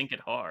gonna sink it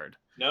hard.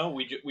 No,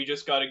 we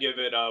just got to give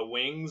it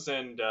wings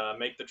and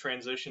make the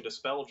transition to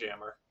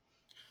Spelljammer.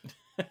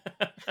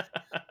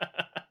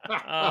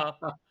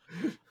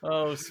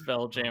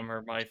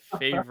 Spelljammer, my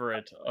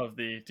favorite of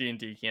the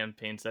D&D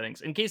campaign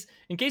settings. In case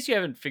you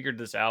haven't figured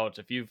this out,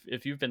 if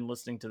you've been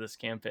listening to this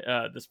campaign,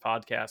 this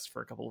podcast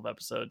for a couple of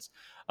episodes,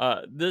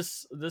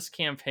 this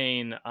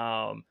campaign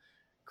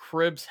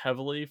cribs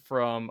heavily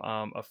from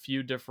a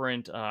few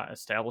different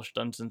established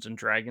Dungeons and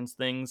Dragons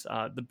things.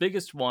 The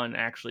biggest one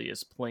actually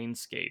is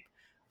Planescape,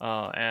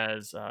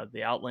 as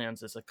the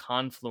Outlands is a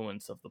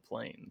confluence of the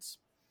planes.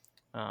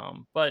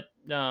 But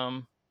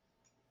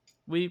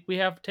we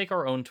have to take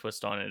our own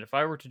twist on it. If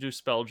I were to do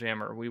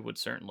Spelljammer, we would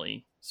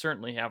certainly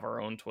have our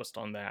own twist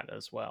on that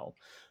as well.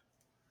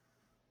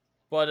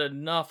 But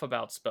enough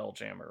about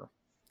Spelljammer.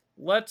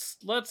 Let's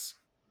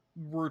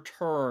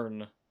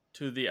return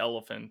to the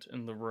elephant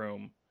in the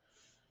room.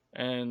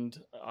 And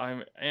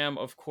I am,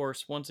 of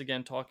course, once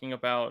again talking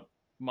about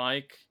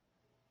Mike,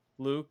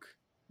 Luke.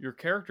 Your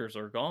characters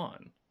are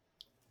gone.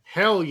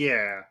 Hell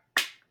yeah.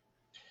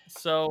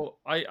 So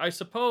I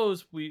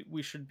suppose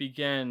we should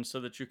begin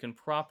so that you can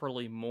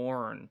properly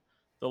mourn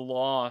the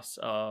loss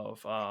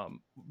of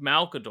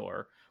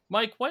Malcador.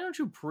 Mike, why don't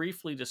you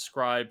briefly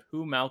describe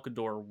who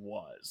Malcador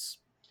was?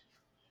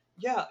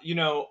 Yeah,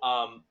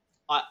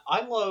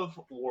 I love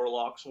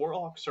Warlocks.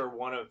 Warlocks are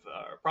one of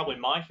probably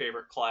my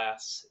favorite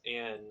class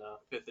in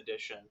 5th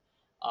edition.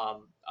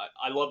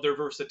 I love their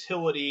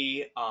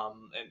versatility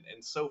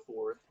and so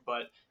forth,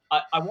 but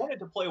I wanted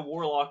to play a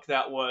Warlock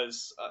that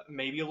was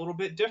maybe a little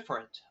bit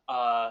different.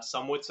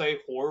 Some would say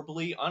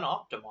horribly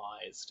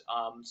unoptimized.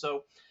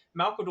 So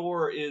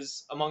Malcador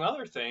is, among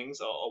other things,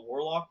 a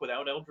Warlock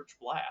without Eldritch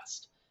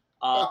Blast.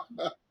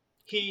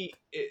 He,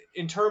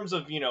 in terms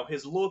of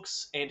his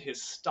looks and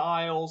his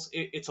styles,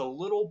 it's a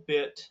little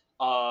bit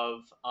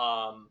of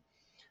a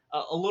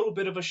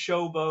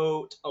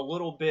showboat, a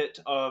little bit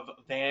of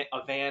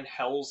a Van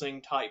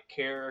Helsing type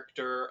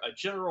character, a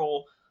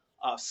general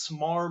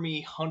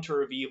smarmy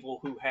hunter of evil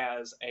who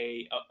has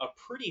a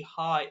pretty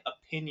high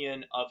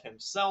opinion of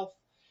himself,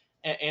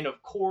 and of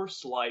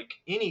course, like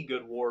any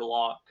good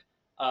warlock,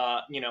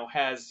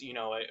 has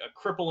a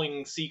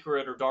crippling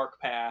secret or dark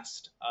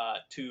past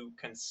to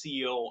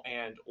conceal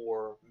and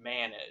or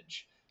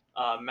manage.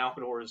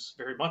 Malcador is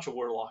very much a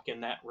warlock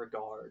in that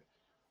regard.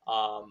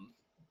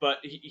 But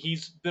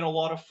he's been a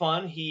lot of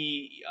fun.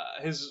 He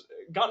has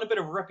gotten a bit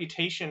of a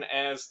reputation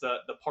as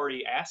the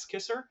party ass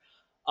kisser,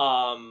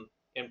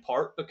 in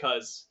part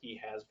because he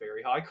has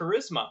very high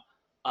charisma,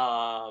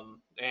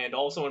 and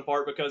also in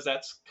part because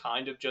that's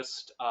kind of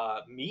just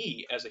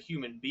me as a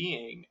human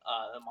being,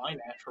 my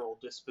natural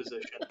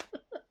disposition.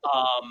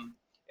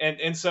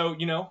 And so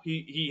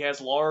he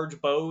has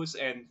large bows,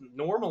 and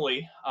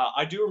normally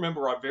I do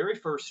remember our very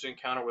first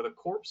encounter with a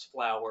corpse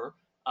flower.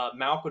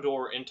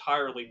 Malkador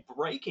entirely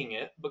breaking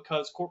it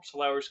because corpse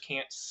flowers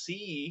can't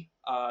see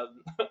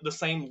the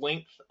same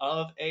length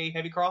of a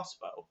heavy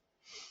crossbow.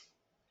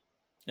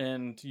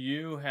 And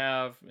you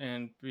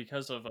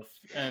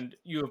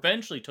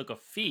eventually took a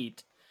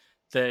feat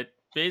that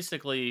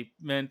basically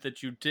meant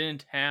that you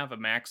didn't have a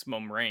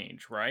maximum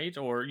range, right?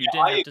 Or you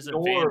didn't I have ignored the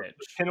disadvantage.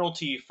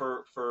 penalty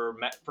for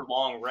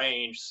long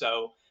range,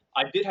 so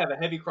I did have a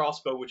heavy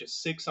crossbow, which is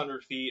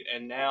 600 feet,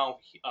 and now,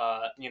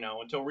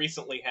 until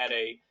recently had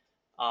a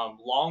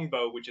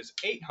longbow, which is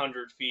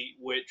 800 feet,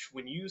 which,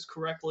 when used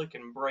correctly,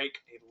 can break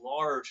a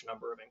large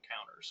number of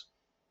encounters.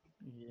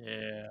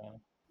 Yeah.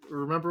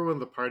 Remember when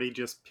the party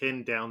just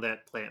pinned down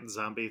that plant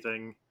zombie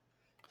thing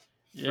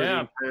for the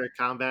Yeah. entire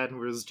combat and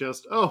was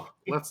just, oh,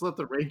 let's let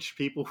the ranged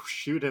people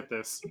shoot at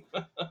this.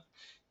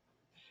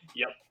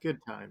 Yep. Good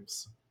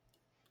times.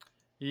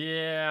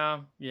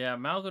 Yeah,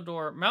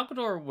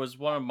 Malkador was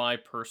one of my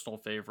personal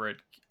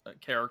favorite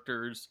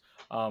characters.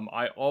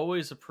 I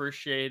always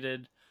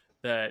appreciated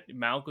that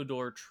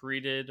Malkador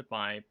treated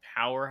my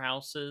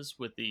powerhouses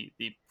with the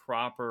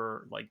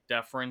proper like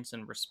deference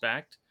and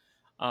respect.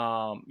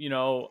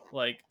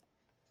 Like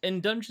in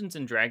Dungeons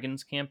and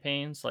Dragons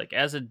campaigns, like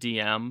as a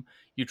DM,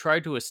 you try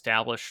to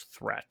establish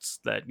threats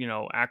that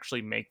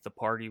actually make the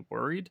party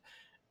worried,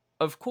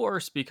 of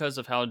course, because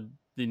of how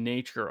the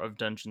nature of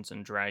Dungeons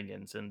and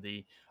Dragons and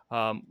the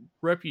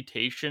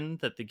reputation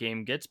that the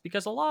game gets.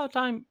 Because a lot of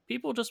time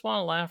people just want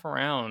to laugh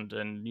around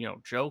and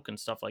joke and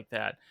stuff like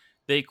that.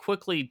 They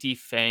quickly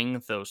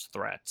defang those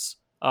threats.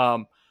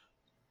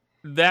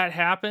 That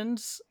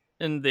happens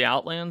in the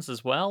Outlands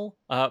as well.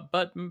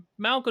 But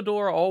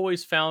Malkador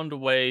always found a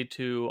way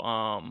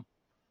to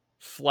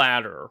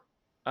flatter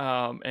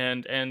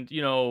and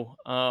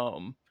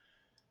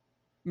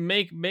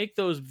make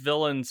those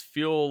villains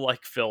feel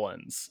like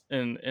villains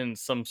in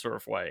some sort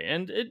of way,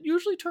 and it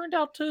usually turned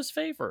out to his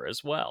favor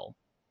as well.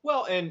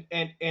 Well, and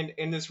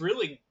this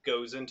really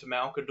goes into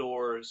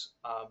Malkador's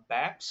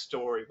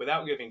backstory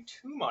without giving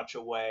too much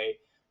away.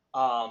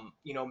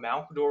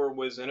 Malkador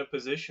was in a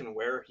position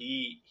where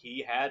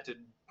he had to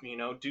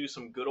do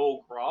some good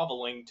old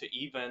groveling to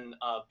even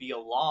be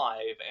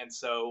alive, and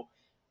so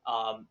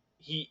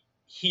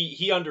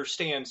he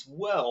understands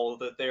well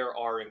that there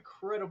are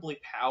incredibly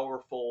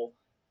powerful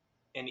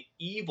and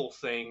evil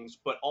things,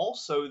 but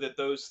also that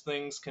those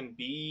things can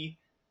be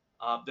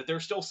that they're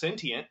still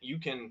sentient. You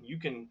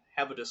can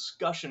have a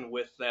discussion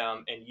with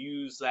them and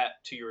use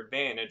that to your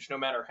advantage, no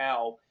matter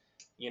how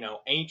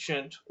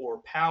ancient or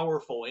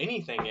powerful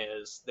anything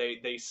is.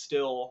 They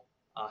still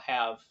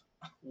have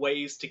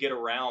ways to get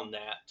around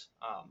that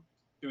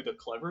through the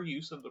clever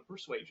use of the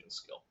persuasion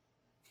skill.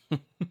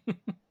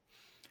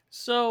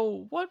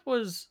 So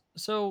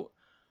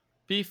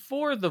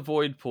before the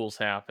void pools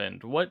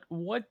happened,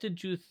 what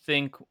did you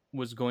think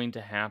was going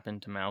to happen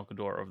to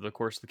Malkador over the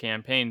course of the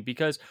campaign?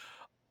 Because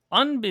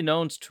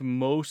unbeknownst to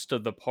most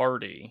of the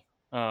party,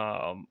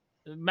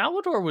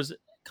 Malkador was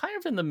kind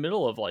of in the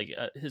middle of like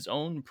his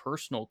own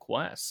personal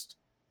quest.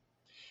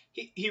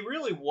 He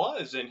really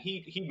was, and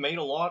he made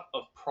a lot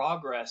of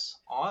progress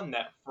on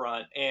that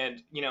front.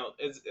 And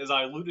as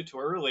I alluded to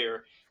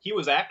earlier, he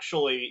was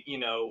actually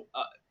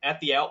at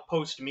the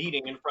outpost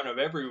meeting in front of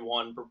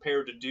everyone,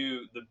 prepared to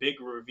do the big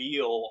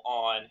reveal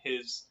on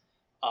his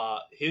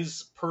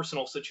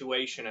personal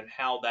situation and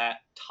how that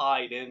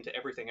tied into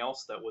everything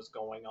else that was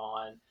going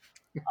on.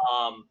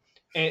 Um,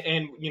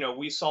 and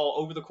we saw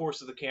over the course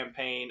of the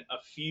campaign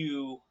a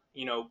few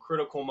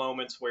critical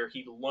moments where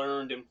he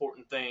learned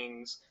important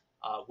things.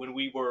 When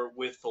we were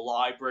with the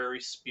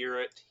library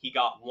spirit, he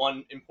got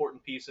one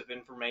important piece of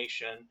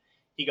information.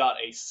 He got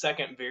a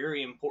second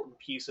very important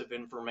piece of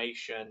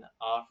information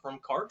from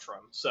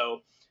Cartram.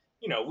 So,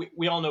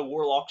 we all know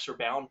warlocks are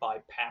bound by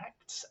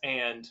pacts,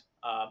 and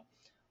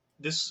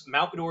this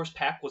Malkador's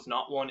pact was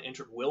not one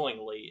entered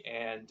willingly.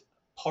 And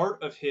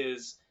part of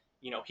his,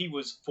 he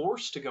was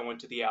forced to go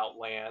into the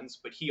Outlands,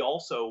 but he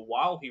also,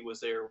 while he was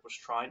there, was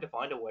trying to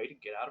find a way to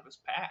get out of his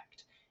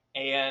pact.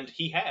 And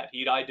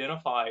he'd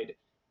identified,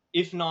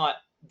 if not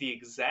the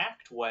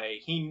exact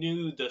way, he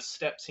knew the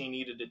steps he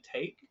needed to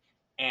take,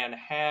 and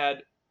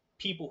had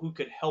people who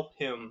could help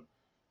him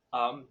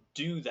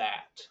do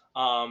that.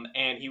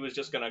 And he was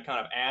just going to kind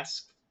of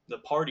ask the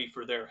party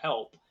for their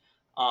help.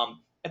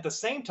 At the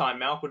same time,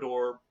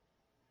 Malkador,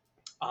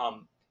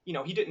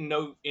 he didn't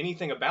know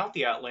anything about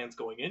the Outlands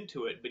going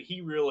into it, but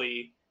he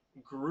really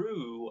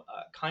grew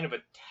kind of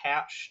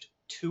attached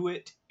to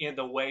it in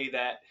the way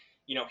that,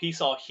 he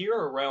saw here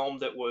a realm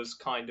that was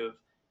kind of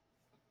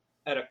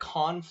at a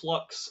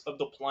conflux of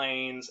the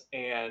planes,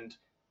 and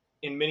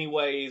in many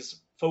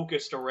ways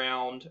focused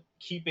around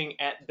keeping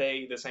at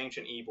bay this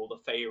ancient evil, the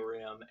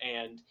Faerûn.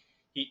 And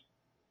he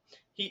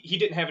he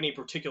didn't have any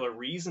particular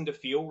reason to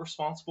feel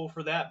responsible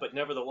for that, but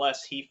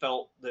nevertheless, he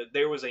felt that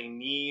there was a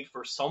need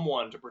for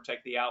someone to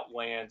protect the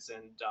Outlands,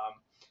 and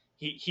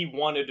he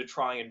wanted to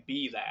try and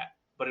be that.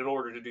 But in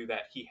order to do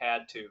that, he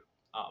had to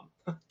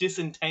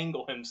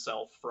disentangle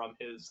himself from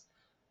his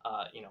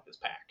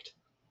pact.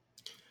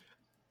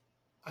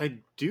 I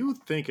do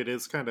think it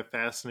is kind of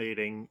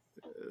fascinating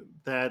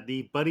that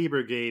the Buddy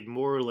Brigade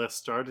more or less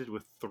started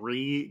with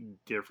 3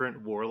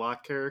 different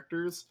Warlock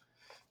characters.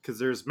 Because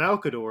there's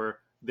Malkador,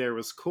 there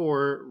was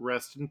Kor,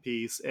 rest in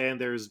peace, and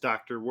there's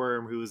Dr.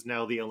 Worm, who is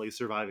now the only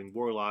surviving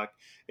Warlock,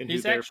 and who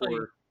He's actually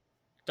therefore...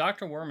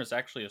 Dr. Worm is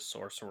actually a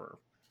sorcerer.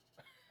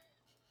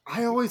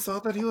 I always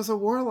thought that he was a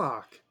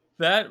Warlock.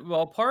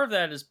 Part of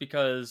that is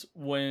because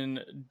when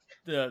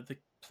the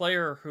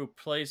player who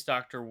plays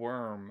Dr.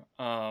 Worm,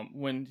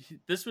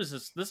 this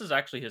is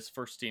actually his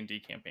first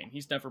D&D campaign.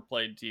 He's never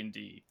played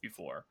D&D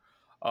before,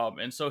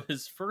 and so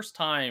his first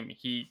time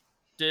he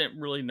didn't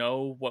really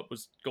know what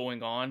was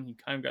going on. He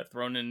kind of got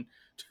thrown into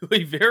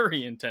a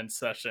very intense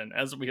session,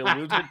 as we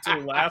alluded to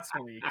last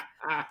week.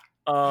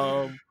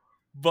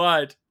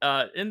 But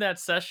in that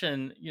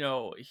session,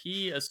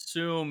 he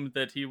assumed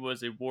that he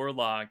was a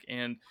warlock,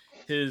 and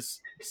his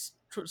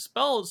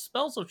spells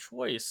of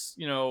choice,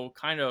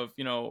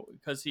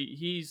 because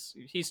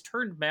he's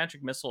turned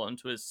magic missile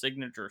into his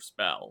signature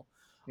spell.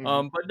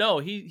 But no,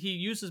 he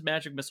uses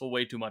magic missile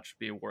way too much to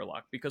be a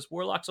warlock, because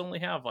warlocks only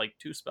have like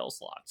 2 spell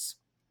slots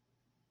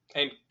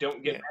and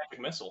don't get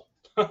magic missile.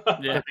 Yeah,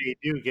 but they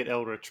do get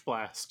Eldritch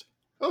Blast.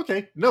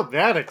 Okay, no,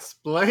 that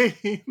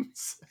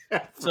explains.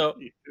 so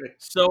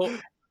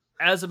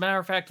as a matter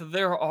of fact,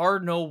 there are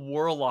no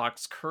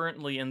warlocks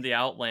currently in the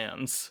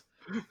Outlands.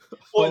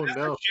 Well, that's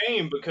a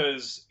shame,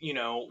 because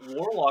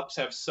warlocks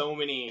have so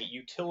many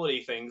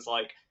utility things.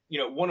 Like,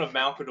 one of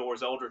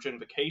Malkador's Eldritch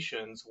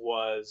Invocations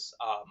was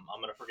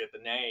I'm going to forget the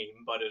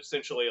name, but it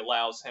essentially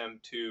allows him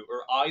to,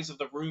 or Eyes of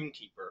the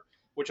Runekeeper,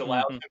 which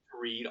allows him to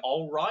read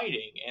all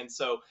writing. And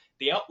so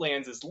the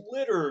Outlands is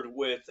littered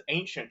with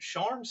ancient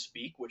charm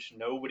speak, which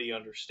nobody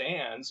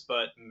understands,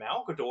 but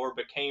Malkador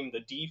became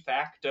the de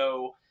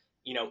facto,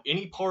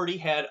 any party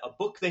had a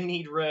book they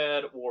need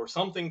read or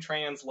something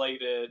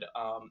translated,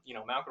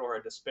 Malkador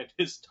had to spend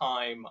his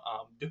time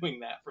doing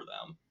that for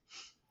them.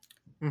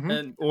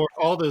 And or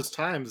all those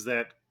times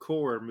that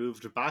Kor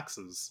moved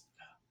boxes.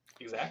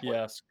 Exactly.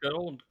 Yes,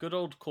 good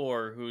old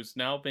Kor, who's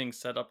now being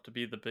set up to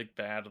be the big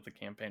bad of the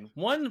campaign.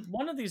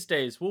 One of these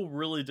days, we'll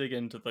really dig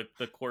into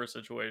the Kor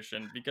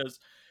situation, because,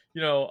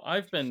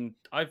 I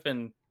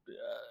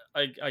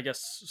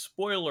guess,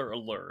 spoiler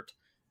alert.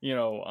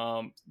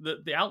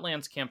 The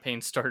Outlands campaign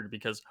started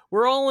because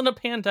we're all in a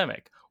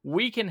pandemic.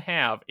 We can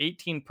have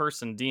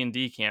 18-person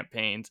D&D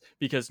campaigns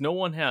because no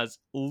one has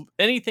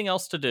anything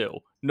else to do.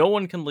 No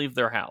one can leave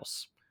their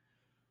house.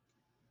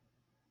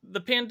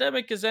 The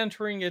pandemic is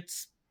entering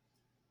it's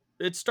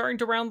starting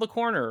to round the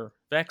corner.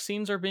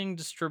 Vaccines are being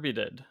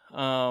distributed.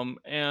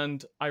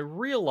 And I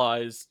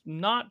realized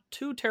not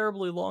too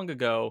terribly long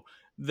ago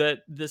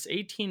that this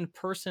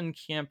 18-person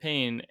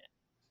campaign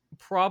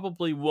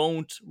probably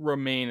won't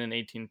remain an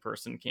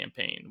 18-person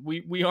campaign.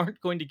 We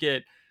aren't going to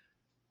get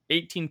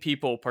 18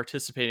 people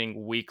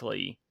participating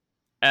weekly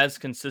as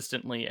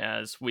consistently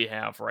as we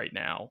have right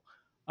now.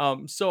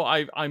 So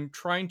I'm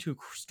trying to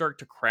start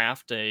to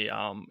craft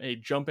a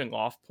jumping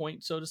off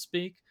point, so to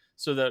speak,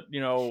 so that,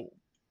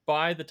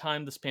 by the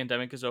time this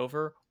pandemic is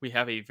over, we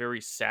have a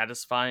very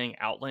satisfying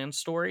Outland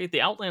story.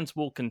 The Outlands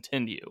will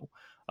continue.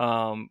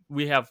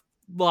 We have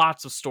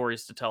lots of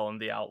stories to tell in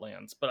the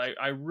Outlands, but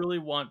I really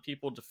want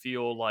people to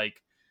feel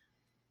like,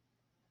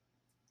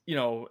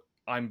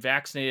 I'm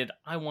vaccinated,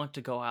 I want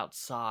to go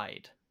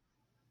outside.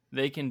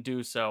 They can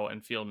do so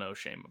and feel no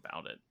shame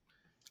about it.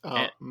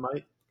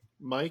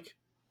 Mike?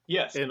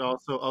 Yes. And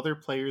also other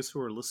players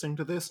who are listening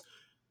to this,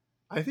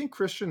 I think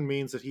Christian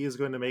means that he is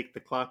going to make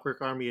the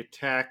Clockwork Army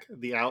attack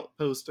the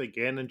outpost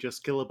again and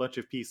just kill a bunch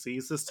of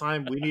PCs this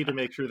time. We need to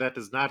make sure that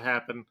does not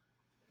happen.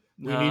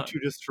 We need to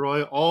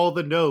destroy all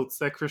the notes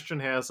that Christian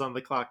has on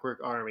the Clockwork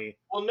Army.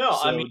 Well, no,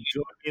 so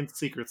join in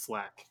Secret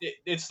Slack.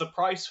 It's the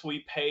price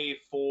we pay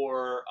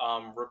for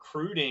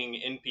recruiting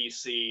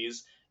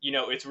NPCs.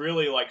 It's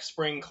really like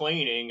spring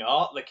cleaning.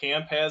 Oh, the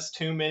camp has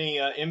too many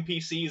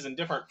NPCs and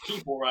different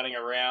people running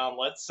around.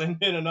 Let's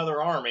send in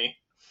another army.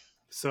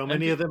 So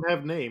many of them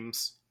have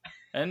names.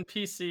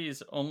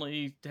 NPCs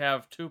only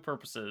have 2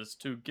 purposes: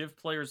 to give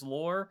players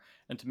lore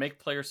and to make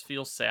players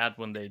feel sad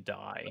when they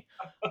die.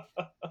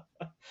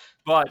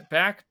 But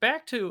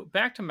back to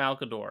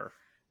Malkador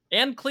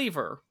and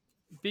Cleaver,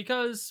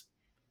 because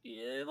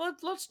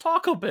let's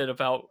talk a bit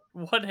about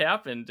what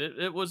happened.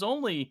 It was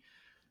only,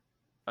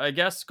 I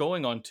guess,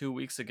 going on 2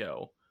 weeks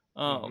ago.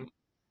 Malkador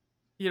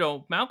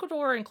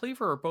and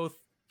Cleaver are both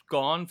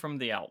gone from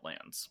the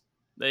Outlands.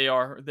 They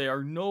are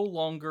no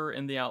longer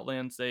in the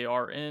Outlands. They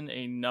are in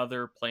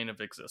another plane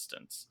of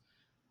existence.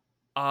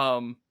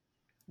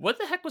 What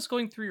the heck was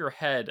going through your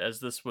head as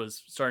this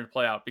was starting to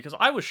play out? Because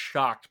I was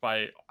shocked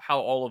by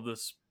how all of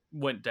this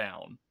went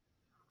down.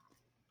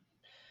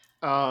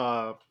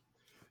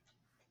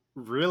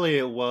 Really,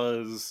 it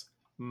was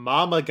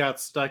Mama got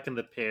stuck in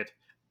the pit,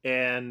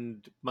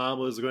 and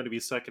Mama was going to be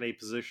stuck in a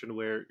position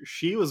where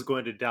she was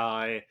going to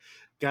die,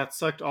 got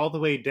sucked all the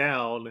way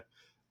down,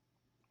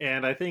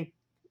 and I think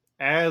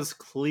as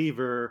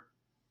Cleaver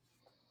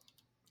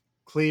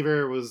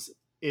was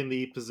in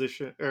the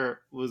position,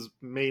 or was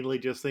mainly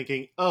just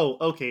thinking, oh,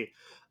 okay,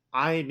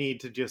 I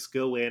need to just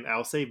go in,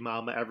 I'll save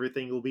Mama,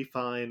 everything will be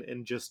fine,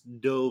 and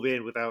just dove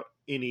in without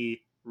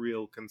any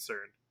real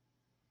concern.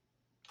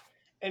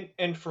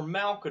 And for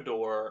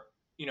Malkador,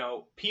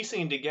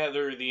 piecing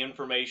together the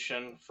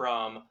information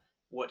from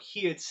what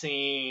he had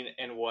seen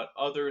and what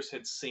others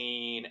had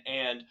seen,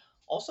 and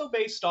also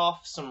based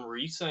off some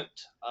recent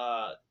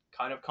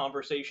kind of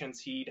conversations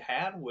he'd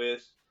had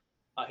with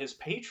his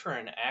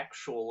patron,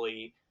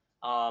 actually,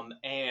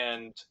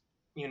 and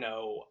you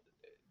know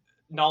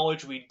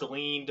knowledge we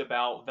gleaned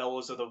about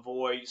Velas of the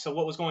Void. So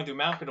what was going through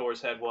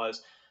Malkador's head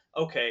was,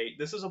 okay,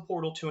 this is a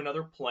portal to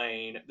another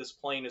plane. This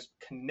plane is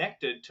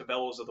connected to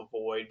Velas of the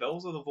Void.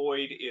 Velas of the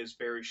Void is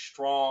very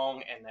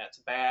strong, and that's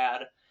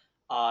bad.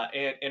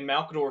 And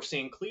Malkador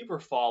seeing Cleaver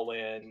fall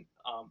in,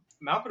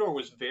 Malkador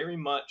was very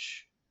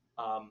much.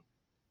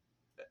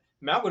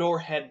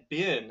 Malkador had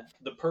been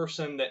the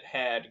person that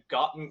had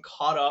gotten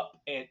caught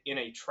up in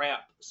a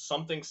trap,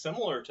 something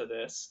similar to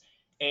this,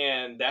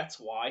 and that's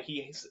why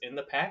he's in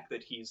the pack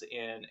that he's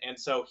in. And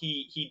so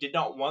he did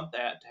not want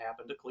that to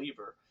happen to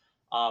Cleaver.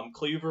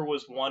 Cleaver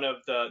was one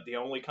of the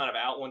only kind of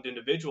outland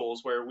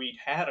individuals where we'd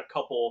had a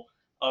couple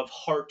of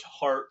heart to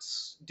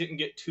hearts, didn't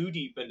get too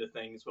deep into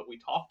things, but we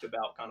talked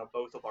about kind of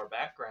both of our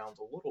backgrounds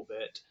a little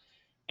bit.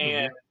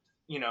 And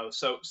Mm-hmm.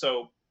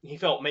 so he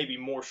felt maybe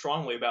more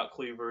strongly about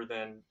Cleaver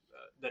than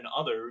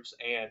others,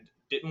 and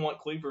didn't want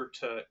Cleaver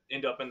to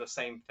end up in the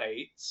same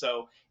fate.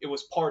 So it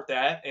was part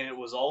that, and it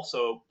was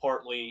also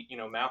partly,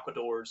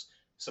 Malkador's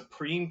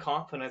supreme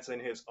confidence in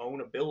his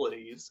own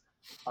abilities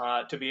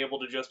to be able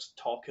to just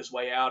talk his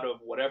way out of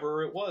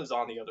whatever it was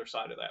on the other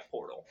side of that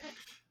portal.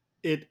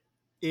 It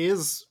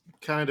is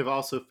kind of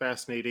also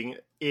fascinating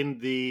in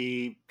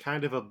the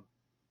kind of a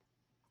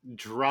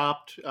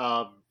dropped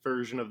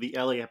version of the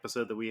Ellie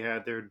episode that we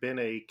had. There had been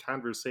a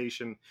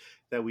conversation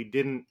that we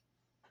didn't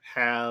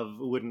have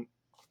wouldn't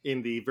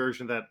in the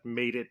version that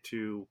made it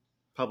to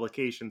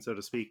publication, so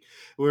to speak,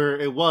 where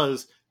it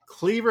was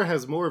Cleaver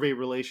has more of a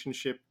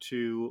relationship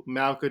to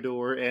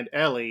Malkador and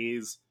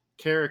Ellie's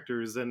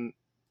characters than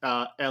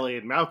Ellie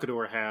and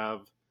Malkador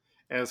have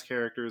as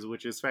characters,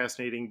 which is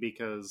fascinating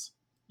because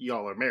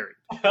y'all are married.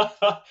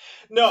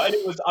 No, and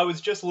I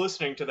was just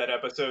listening to that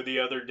episode the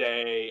other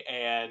day,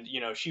 and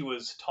she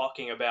was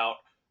talking about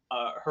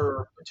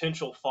her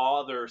potential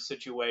father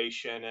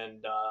situation,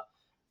 and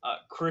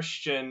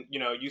Christian,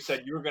 you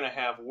said you were going to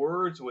have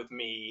words with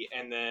me,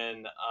 and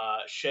then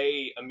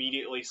Shay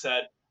immediately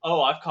said,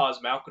 "Oh, I've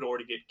caused Malkador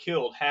to get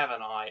killed,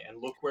 haven't I?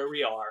 And look where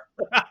we are."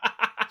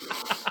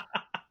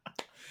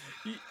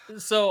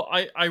 So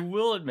I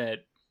will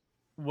admit,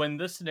 when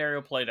this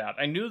scenario played out,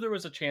 I knew there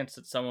was a chance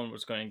that someone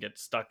was going to get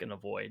stuck in a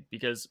void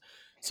because,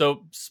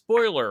 so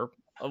spoiler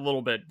a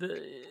little bit,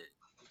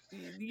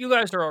 you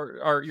guys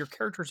are your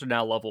characters are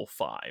now level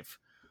 5.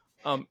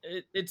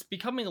 It's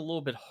becoming a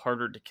little bit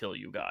harder to kill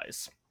you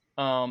guys.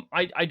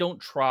 I don't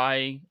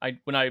try.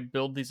 When I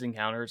build these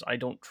encounters, I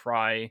don't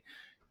try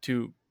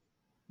to,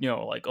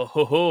 like, oh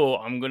ho ho,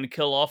 I'm going to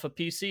kill off a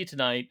PC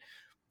tonight.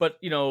 But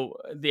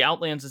the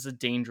Outlands is a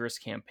dangerous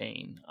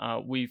campaign.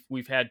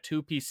 We've had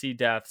 2 PC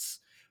deaths,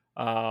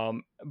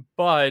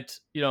 but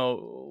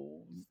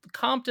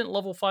competent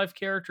level 5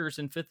 characters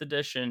in 5th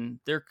edition,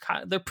 they're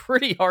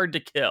pretty hard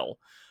to kill.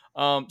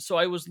 So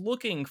I was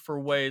looking for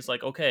ways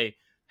like, okay,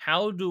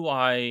 how do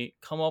I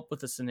come up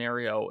with a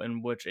scenario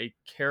in which a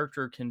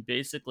character can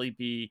basically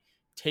be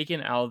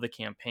taken out of the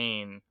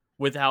campaign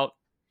without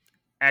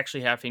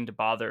actually having to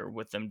bother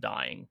with them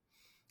dying?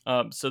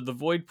 So the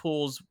Void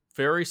Pools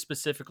very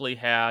specifically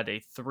had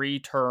a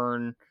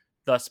 3-turn,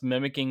 thus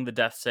mimicking the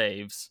death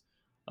saves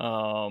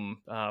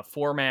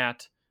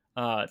format,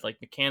 like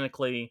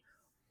mechanically.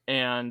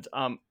 And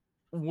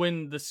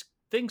when this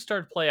thing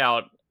started to play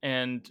out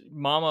and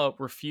Mama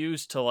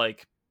refused to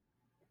like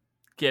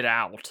get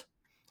out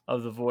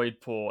of the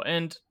Void Pool,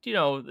 and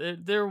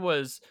there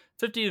was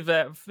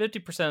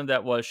 50% of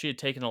that was she had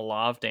taken a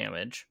lot of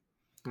damage.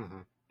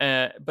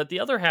 Mm-hmm. But the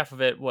other half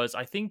of it was,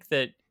 I think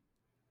that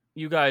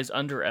you guys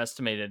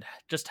underestimated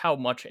just how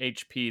much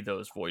HP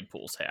those Void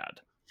Pools had.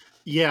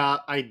 Yeah,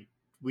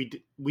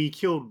 we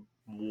killed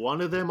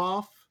one of them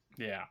off.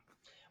 Yeah.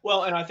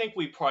 Well, and I think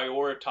we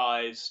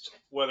prioritized,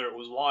 whether it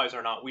was wise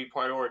or not, we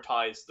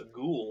prioritized the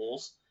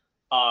ghouls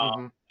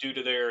Mm-hmm. due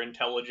to their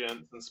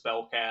intelligence and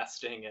spell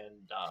casting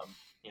and,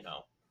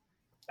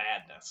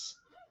 badness.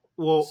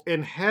 Well,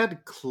 and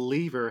had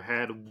Cleaver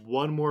had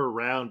one more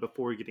round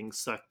before getting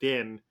sucked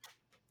in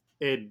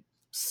and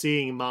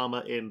seeing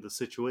Mama in the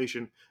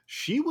situation,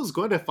 she was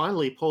going to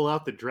finally pull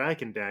out the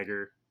Dragon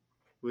Dagger,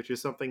 which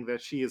is something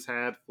that she has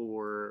had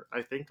for,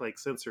 I think, like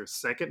since her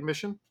 2nd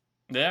mission.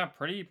 Yeah,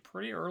 pretty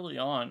early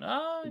on.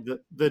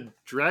 The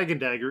Dragon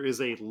Dagger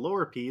is a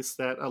lore piece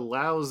that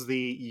allows the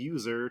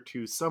user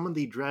to summon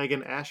the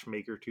Dragon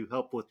Ashmaker to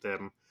help with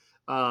them.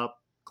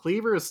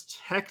 Cleaver is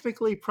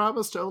technically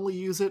promised to only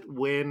use it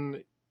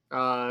when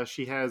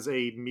she has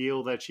a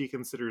meal that she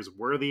considers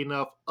worthy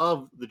enough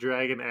of the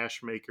Dragon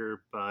Ashmaker,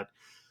 but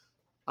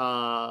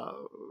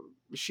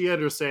she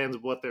understands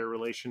what their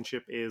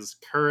relationship is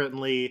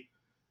currently.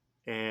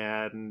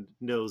 and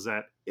knows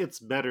that it's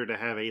better to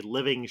have a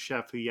living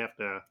chef who you have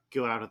to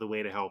go out of the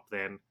way to help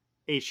than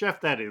a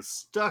chef that is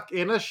stuck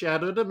in a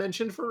shadow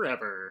dimension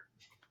forever.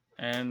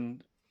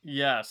 And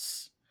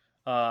yes,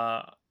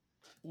 uh,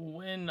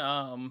 when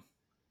I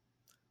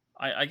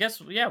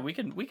guess yeah, we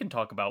can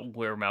talk about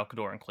where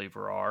Malkador and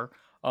Cleaver are.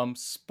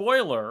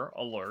 Spoiler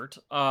alert.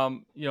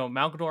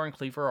 Malkador and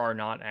Cleaver are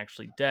not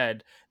actually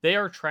dead. They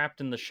are trapped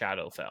in the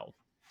Shadowfell.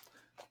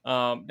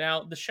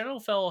 Now the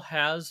Shadowfell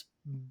has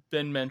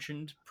been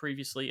mentioned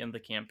previously in the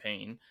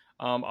campaign.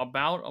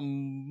 About a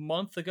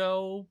month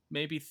ago,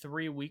 maybe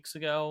 3 weeks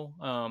ago.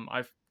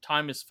 I've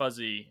time is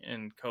fuzzy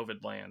in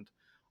COVID land.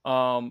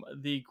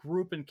 The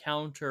group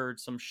encountered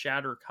some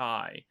Shatter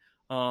Kai,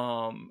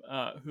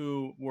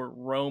 who were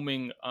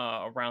roaming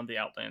around the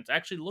Outlands,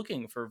 actually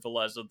looking for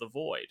Velez of the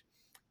Void.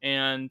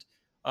 And,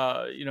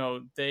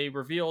 they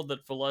revealed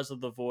that Velez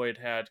of the Void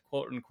had,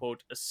 quote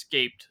unquote,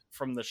 escaped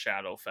from the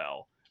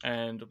Shadowfell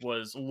and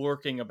was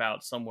lurking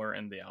about somewhere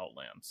in the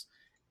Outlands.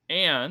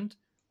 And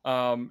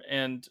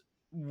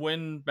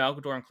when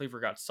Malkador and Cleaver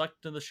got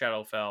sucked into the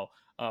Shadowfell,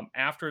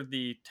 after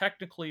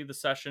technically the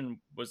session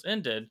was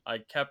ended, I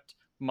kept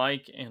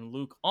Mike and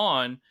Luke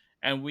on,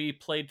 and we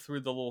played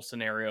through the little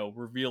scenario,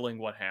 revealing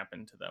what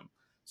happened to them.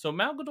 So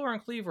Malkador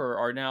and Cleaver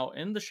are now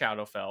in the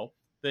Shadowfell.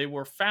 They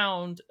were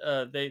found.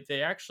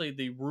 They actually,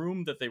 the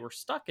room that they were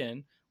stuck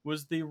in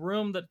was the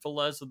room that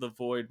Velez of the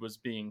Void was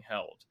being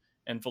held,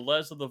 and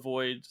Velez of the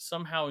Void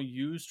somehow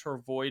used her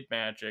void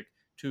magic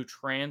to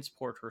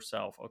transport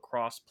herself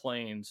across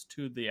planes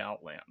to the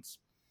Outlands.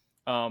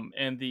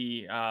 And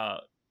the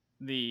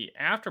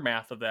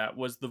aftermath of that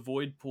was the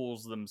void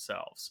pools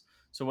themselves.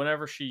 So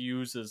whenever she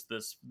uses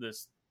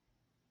this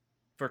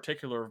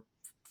particular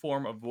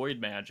form of void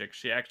magic,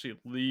 she actually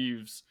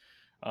leaves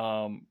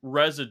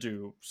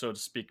residue, so to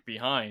speak,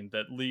 behind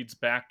that leads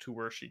back to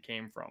where she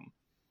came from.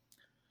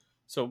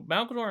 So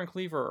Malkador and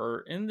Cleaver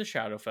are in the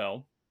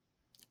Shadowfell.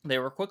 They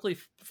were quickly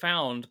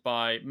found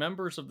by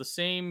members of the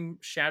same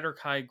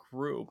Shatterkai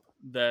group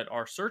that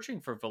are searching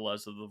for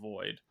Velez of the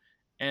Void,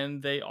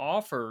 and they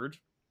offered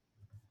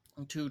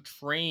to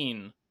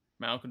train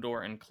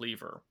Malkador and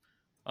Cleaver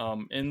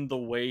in the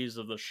ways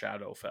of the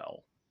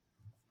Shadowfell.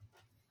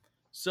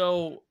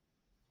 So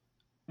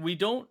we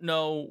don't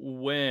know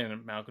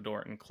when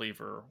Malkador and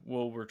Cleaver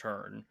will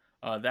return.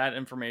 That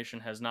information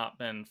has not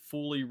been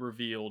fully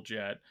revealed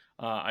yet.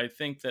 I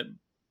think that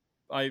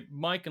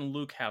Mike and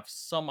Luke have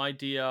some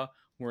idea.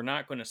 We're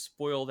not going to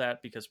spoil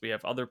that because we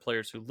have other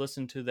players who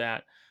listen to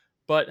that.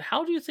 But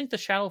how do you think the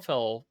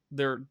Shadowfell,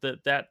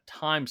 that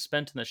time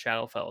spent in the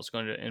Shadowfell, is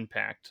going to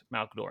impact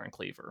Malkador and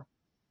Cleaver?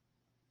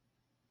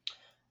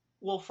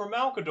 Well, for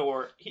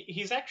Malkador,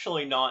 he's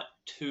actually not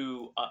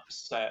too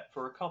upset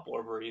for a couple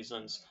of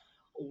reasons.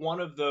 One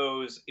of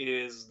those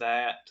is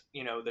that,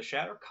 the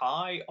Shatter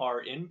Kai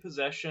are in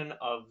possession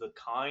of the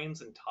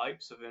kinds and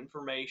types of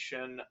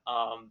information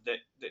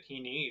that he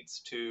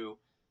needs to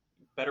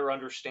better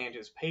understand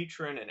his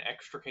patron and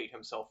extricate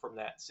himself from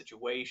that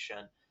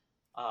situation.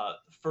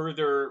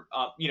 Further,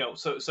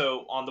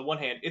 so on the one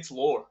hand, it's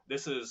lore.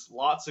 This is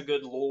lots of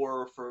good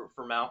lore for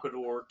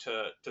Malkador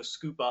to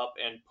scoop up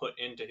and put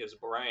into his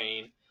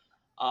brain.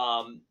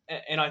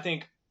 And I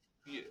think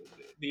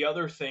the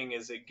other thing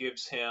is it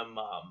gives him,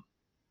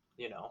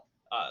 you know,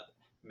 uh,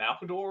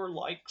 Malkador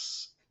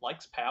likes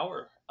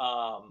power.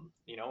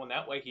 And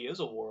that way he is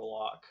a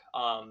warlock.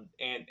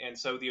 And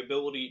so the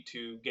ability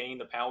to gain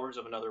the powers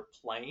of another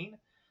plane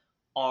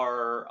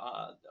are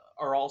uh,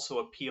 are also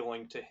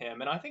appealing to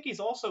him. And I think he's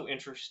also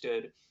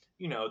interested.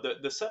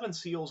 The seven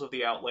seals of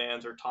the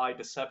Outlands are tied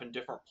to seven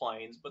different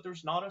planes, but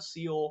there's not a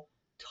seal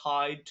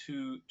tied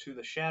to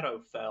the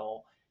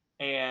Shadowfell.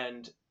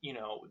 And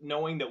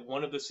knowing that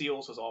one of the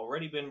seals has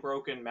already been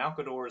broken,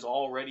 Malkador is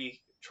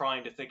already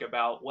trying to think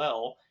about,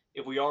 well,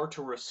 if we are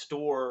to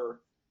restore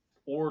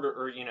order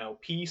or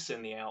peace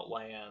in the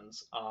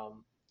Outlands,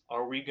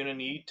 are we going to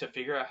need to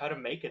figure out how to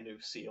make a new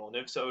seal? And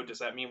if so, does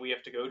that mean we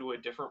have to go to a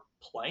different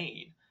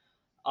plane?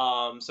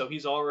 So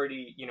he's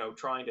already,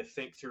 trying to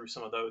think through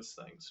some of those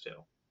things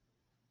too.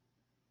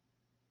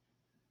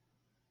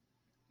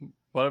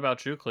 What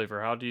about you,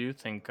 Cleaver? How do you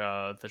think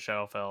the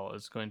Shadowfell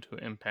is going to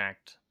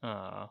impact,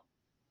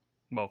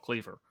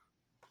 Cleaver?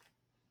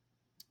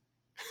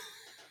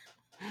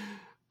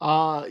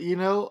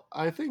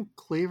 I think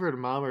Cleaver and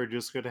Mom are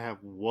just going to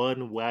have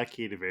one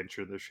wacky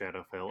adventure in the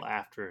Shadowfell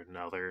after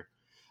another.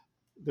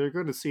 They're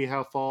going to see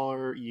how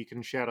far you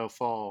can shadow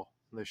fall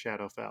in the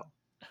Shadowfell.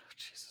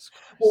 Jesus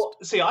Christ. Well,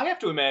 see, I have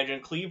to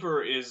imagine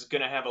Cleaver is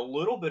going to have a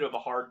little bit of a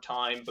hard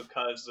time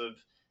because the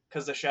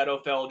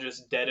Shadowfell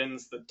just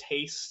deadens the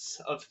tastes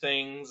of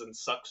things and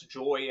sucks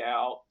joy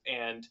out,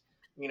 and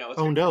it's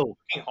oh no,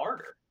 working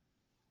harder.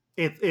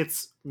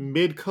 It's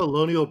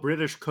mid-colonial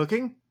British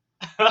cooking.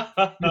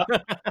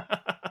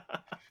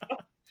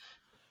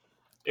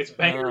 It's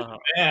bangers and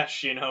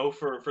mash,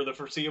 for the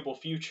foreseeable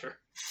future.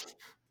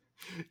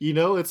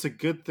 It's a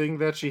good thing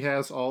that she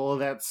has all of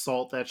that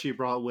salt that she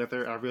brought with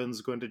her.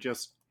 Everyone's going to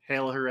just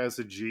hail her as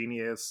a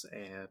genius,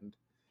 and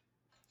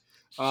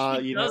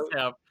she does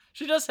have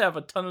She does have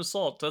a ton of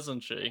salt,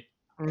 doesn't she?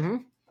 Hmm.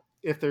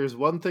 If there's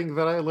one thing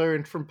that I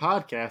learned from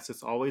podcasts,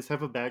 it's always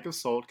have a bag of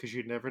salt because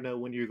you never know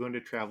when you're going to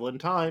travel in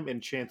time.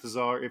 And chances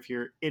are, if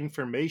your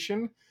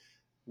information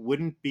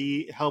wouldn't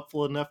be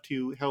helpful enough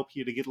to help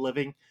you to get a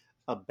living,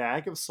 a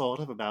bag of salt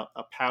of about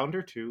a pound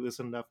or two is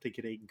enough to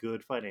get a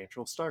good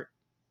financial start.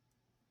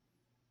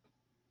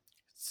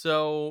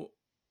 So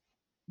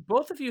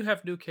both of you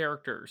have new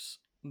characters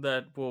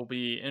that will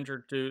be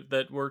introduced,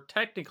 that were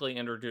technically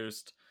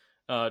introduced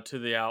to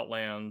the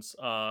Outlands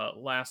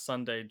last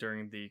Sunday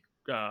during the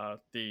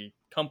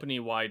company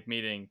wide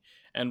meeting,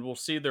 and we'll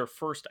see their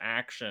first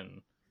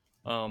action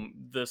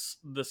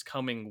this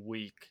coming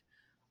week.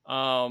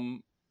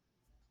 Um,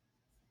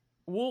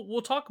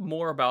 we'll talk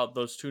more about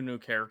those two new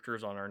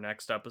characters on our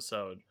next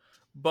episode,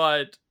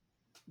 but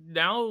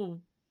now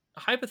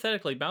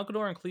hypothetically,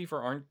 Malkador and Cleaver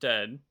aren't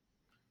dead.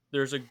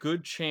 There's a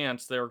good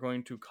chance they're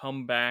going to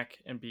come back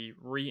and be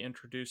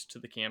reintroduced to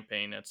the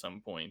campaign at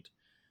some point.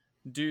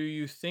 Do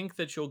you think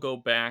that you'll go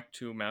back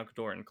to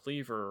Malkador and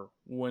Cleaver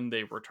when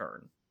they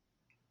return?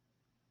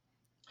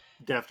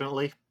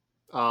 Definitely.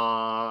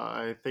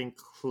 I think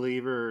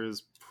Cleaver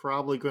is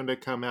probably going to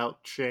come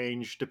out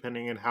changed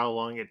depending on how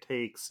long it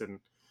takes and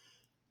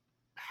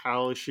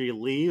how she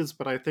leaves,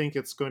 but I think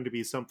it's going to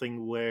be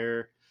something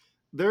where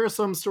there are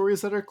some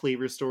stories that are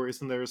Cleaver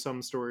stories, and there are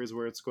some stories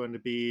where it's going to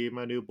be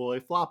my new boy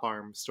Flop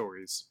Arm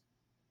stories.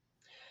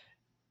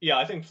 Yeah,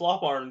 I think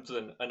Flop Arm's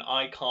an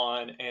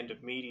icon and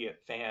immediate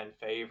fan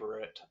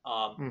favorite.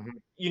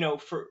 Mm-hmm.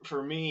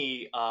 For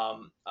me,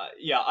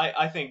 yeah,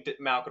 I think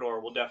that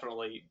Malkador will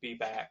definitely be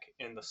back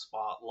in the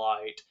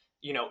spotlight.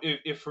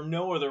 If for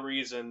no other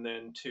reason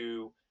than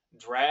to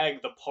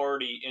drag the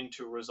party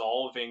into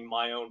resolving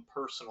my own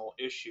personal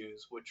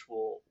issues, which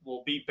will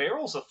be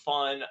barrels of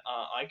fun.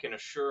 I can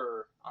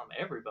assure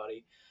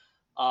everybody.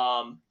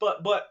 But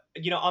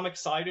I'm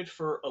excited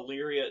for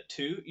Illyria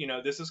too.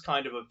 This is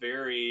kind of a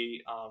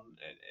very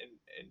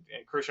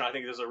and Christian, I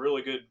think this is a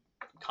really good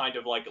kind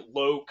of like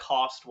low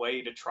cost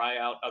way to try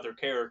out other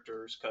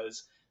characters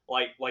because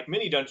like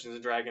many Dungeons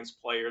and Dragons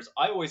players,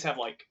 I always have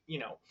like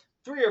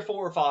 3 or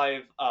 4 or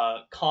 5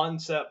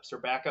 concepts or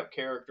backup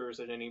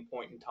characters at any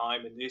point in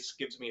time, and this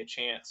gives me a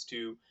chance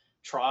to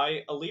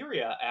try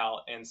Illyria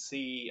out and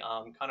see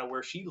kind of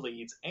where she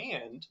leads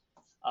and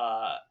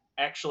uh,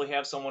 actually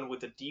have someone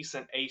with a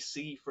decent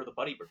AC for the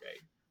Buddy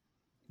Brigade.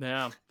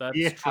 Yeah, that's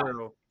Yeah,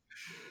 true.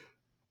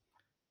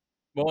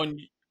 Well,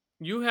 and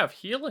you have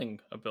healing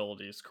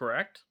abilities,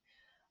 correct?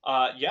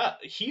 Yeah,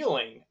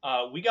 healing.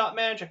 We got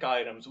magic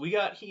items. We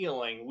got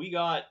healing. We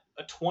got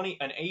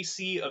an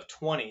AC of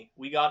 20.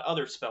 We got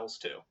other spells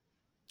too.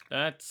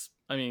 That's,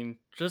 I mean,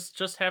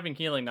 just having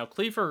healing. Now,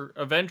 Cleaver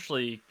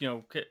eventually,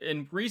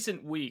 in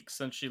recent weeks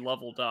since she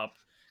leveled up,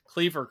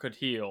 Cleaver could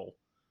heal,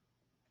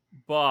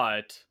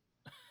 but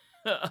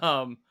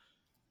um,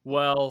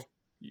 well,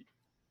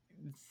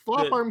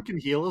 Flop the Arm can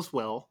heal as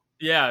well.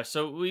 yeah.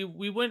 So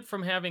we went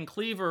from having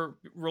Cleaver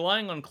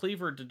relying on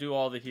Cleaver to do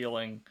all the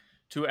healing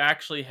to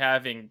actually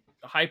having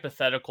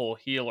hypothetical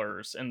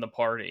healers in the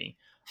party.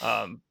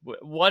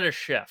 What a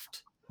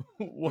shift!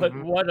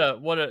 Mm-hmm.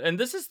 What a and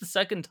this is the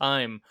second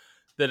time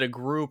that a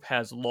group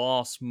has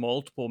lost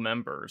multiple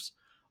members.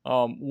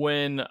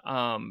 When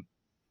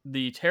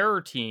the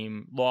terror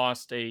team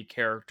lost a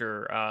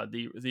character,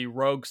 the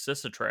rogue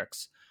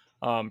Cicatrix,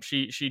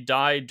 she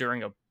died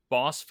during a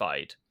boss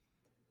fight,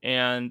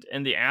 and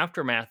in the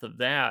aftermath of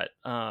that,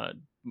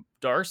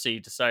 Darcy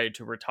decided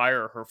to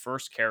retire her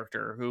first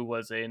character, who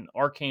was an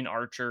arcane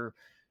archer.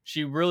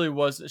 She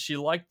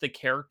liked the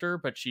character,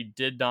 but she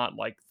did not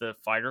like the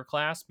fighter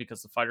class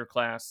because the fighter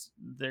class,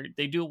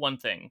 they do one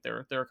thing.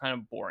 They're a kind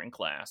of boring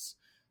class.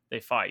 They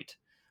fight.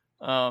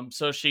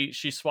 So she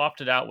swapped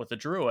it out with a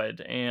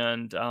druid,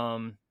 and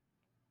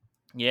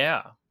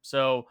yeah.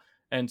 So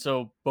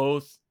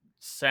both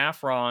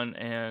Saffron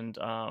and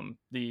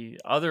the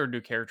other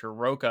new character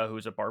Roka,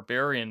 who's a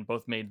barbarian,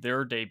 both made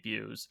their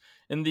debuts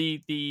in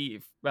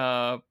the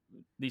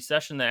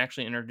session that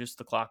actually introduced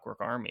the Clockwork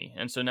Army.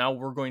 And so now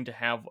we're going to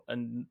have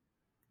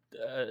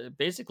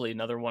basically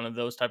another one of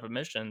those type of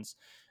missions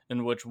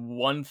in which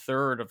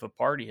 1/3 of the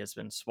party has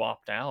been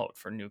swapped out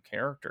for new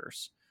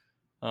characters.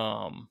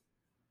 Um,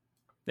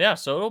 yeah,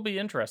 so it'll be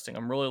interesting.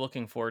 I'm really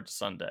looking forward to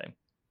Sunday.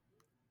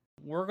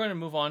 We're going to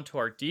move on to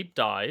our deep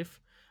dive,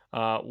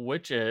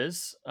 which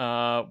is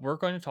we're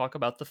going to talk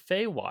about the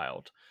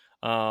Feywild.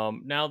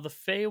 Now, the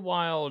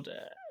Feywild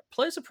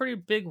plays a pretty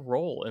big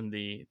role in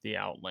the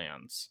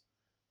Outlands.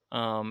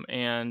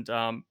 And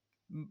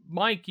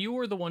Mike, you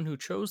were the one who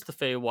chose the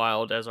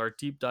Feywild as our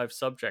deep dive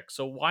subject.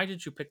 So why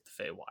did you pick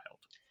the Feywild?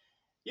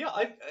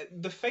 Yeah,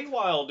 the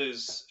Feywild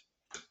is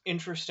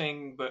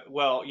interesting, but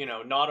well,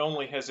 not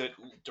only has it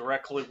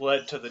directly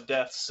led to the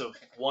deaths of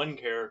one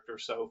character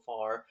so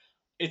far,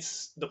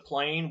 it's the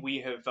plane we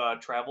have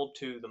traveled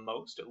to the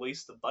most. At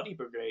least the Buddy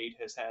Brigade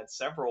has had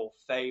several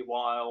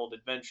Feywild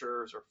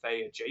adventures or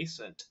Fey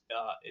adjacent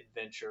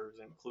adventures,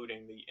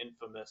 including the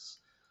infamous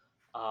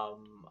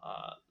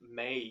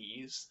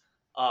maze.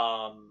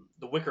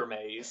 the Wicker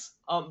Maze.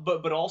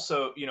 But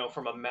also,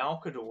 from a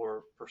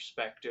Malkador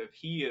perspective,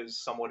 he is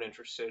somewhat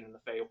interested in the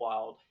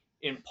Feywild,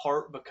 in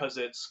part because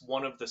it's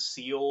one of the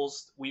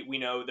seals. We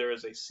know there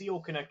is a seal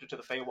connected to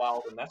the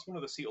Feywild, and that's one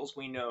of the seals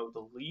we know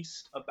the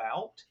least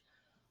about.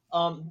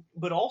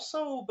 But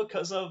also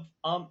because of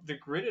the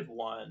Gridded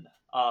One.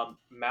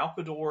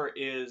 Malkador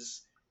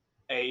is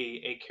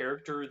a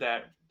character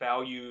that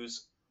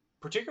values,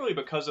 particularly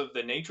because of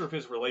the nature of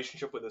his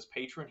relationship with his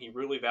patron, he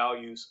really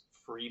values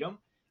freedom.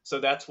 So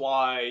that's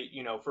why,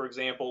 for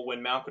example,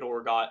 when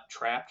Malkador got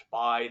trapped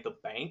by the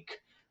bank,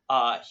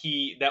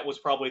 that was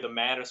probably the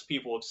maddest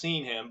people have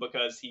seen him,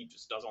 because he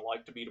just doesn't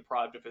like to be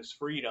deprived of his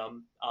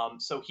freedom.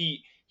 So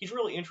he's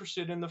really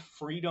interested in the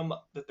freedom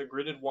that the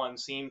Gridded One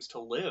seems to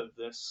live.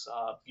 This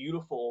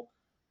beautiful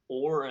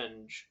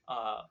orange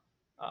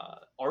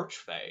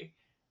archfey.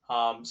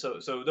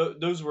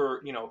 Those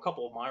were, a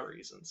couple of my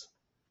reasons.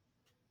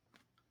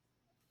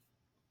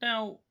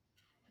 Now,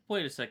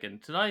 wait a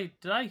second. Did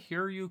I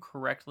hear you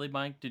correctly,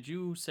 Mike? Did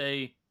you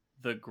say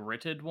the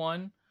Gritted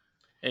One?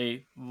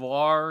 A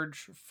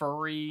large,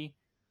 furry,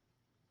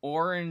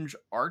 orange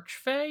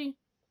archfey?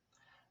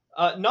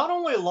 Not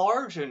only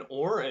large and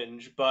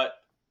orange, but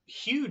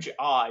huge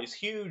eyes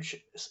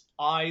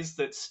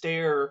that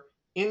stare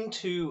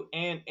into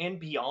and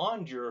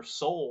beyond your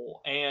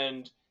soul,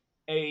 and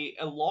a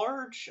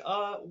large,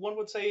 one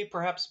would say,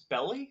 perhaps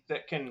belly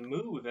that can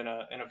move in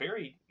a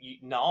very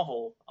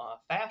novel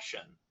fashion.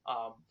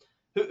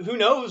 Who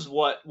knows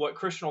what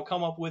Christian will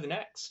come up with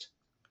next?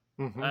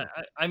 Mm-hmm.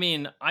 I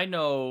mean, I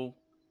know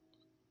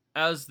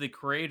as the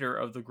creator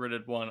of the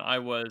Gridded One, I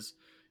was,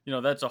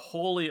 that's a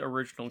wholly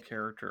original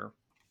character.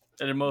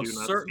 And Do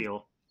not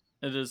steal.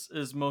 it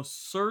is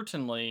most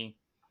certainly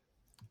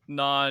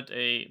not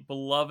a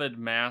beloved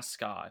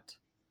mascot,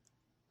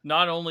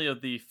 not only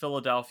of the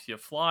Philadelphia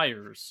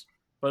Flyers,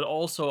 but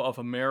also of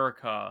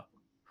America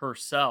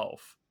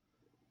herself.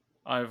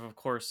 I've, of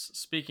course,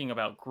 speaking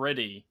about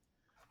Gritty,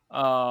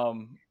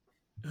 um,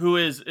 who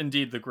is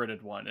indeed the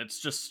Gridded One. It's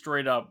just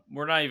straight up.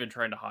 We're not even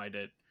trying to hide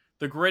it.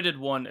 The Gridded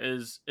One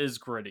is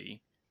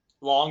Gritty.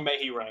 Long may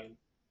he reign.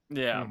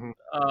 Yeah.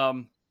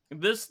 Mm-hmm.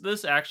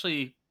 This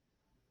actually.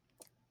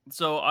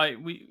 So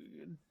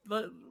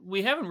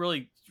we haven't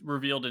really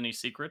revealed any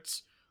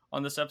secrets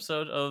on this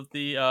episode of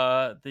the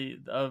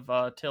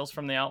Tales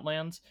from the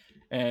Outlands,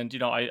 and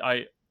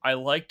I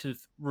like to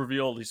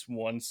reveal at least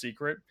one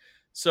secret.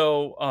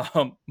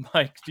 So,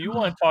 Mike, do you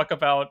want to talk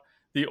about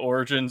the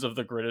origins of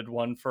the Gridded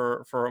One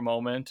for a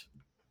moment?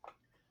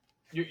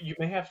 You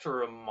may have to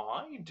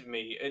remind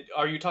me.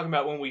 Are you talking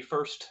about when we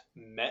first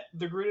met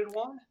the Gridded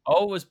One?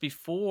 Oh, it was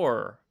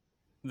before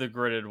the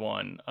Gridded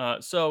One.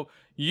 So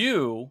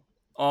you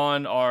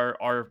on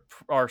our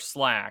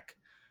Slack.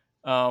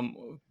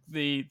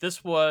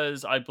 This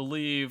was, I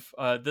believe,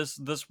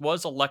 this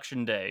was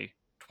Election Day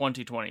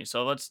 2020.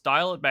 So let's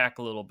dial it back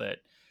a little bit.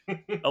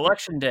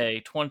 Election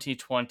Day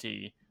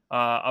 2020.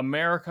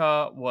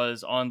 America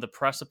was on the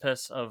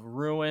precipice of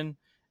ruin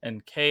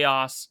and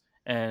chaos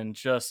and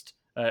just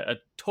a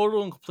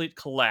total and complete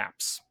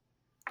collapse.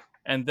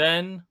 And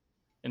then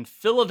in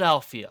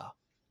Philadelphia,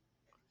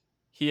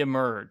 he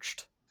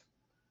emerged.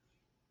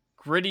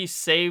 Gritty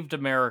saved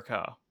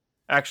America.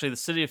 Actually, the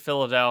city of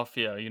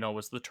Philadelphia,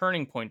 was the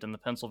turning point in the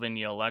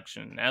Pennsylvania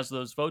election. And as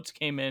those votes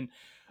came in,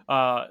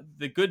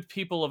 the good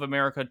people of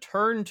America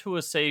turned to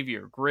a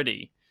savior,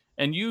 Gritty.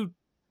 And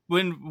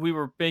when we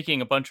were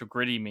making a bunch of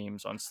Gritty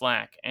memes on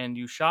Slack, and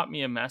you shot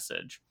me a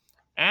message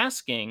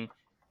asking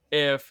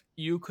if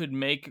you could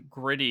make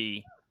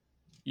Gritty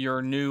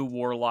your new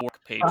warlock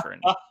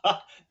patron.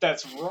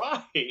 That's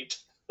right.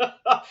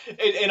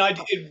 and I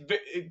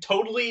it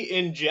totally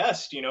in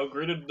jest,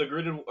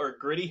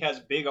 Gritty has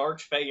big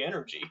archfey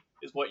energy,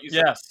 is what you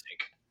said. Yes.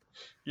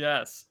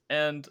 Yes.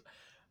 And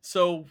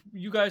so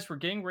you guys were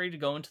getting ready to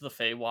go into the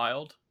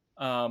Feywild.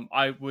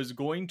 I was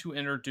going to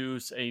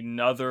introduce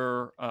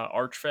another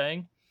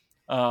archfey.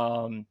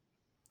 I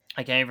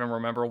can't even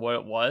remember what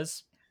it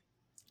was.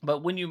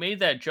 But when you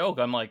made that joke,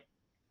 I'm like,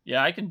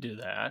 yeah, I can do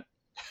that.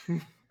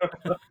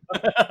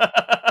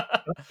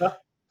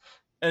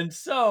 And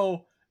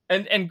so,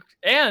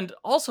 and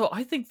also,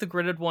 I think the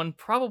Gridded One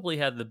probably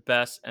had the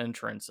best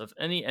entrance of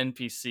any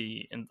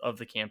NPC of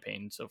the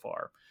campaign so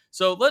far.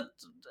 So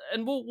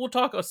we'll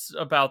talk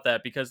about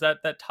that, because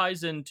that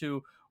ties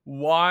into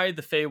why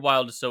the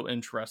Feywild is so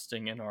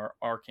interesting in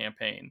our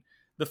campaign.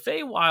 The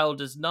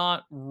Feywild is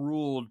not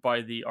ruled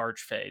by the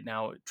Archfey.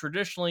 Now,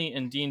 traditionally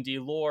in D&D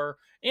lore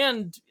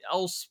and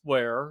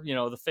elsewhere,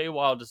 the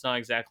Feywild is not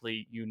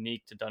exactly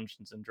unique to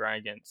Dungeons and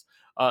Dragons.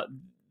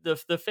 The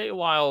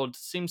Feywild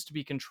seems to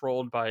be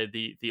controlled by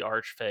the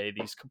Archfey,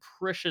 these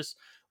capricious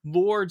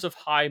lords of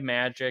high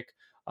magic,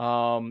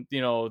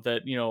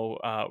 that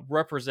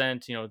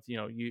represent you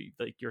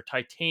like your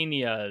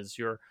Titanias,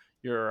 your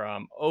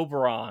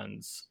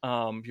Oberons,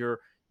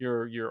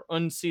 your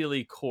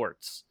Unseelie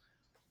courts.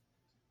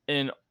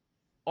 In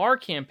our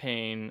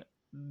campaign,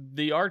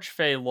 the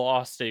Archfey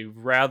lost a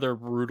rather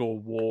brutal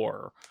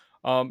war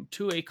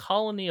to a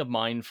colony of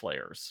mind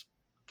flayers.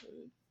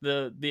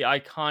 the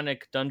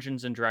iconic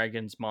Dungeons and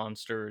Dragons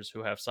monsters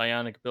who have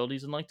psionic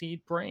abilities and like to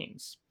eat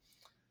brains.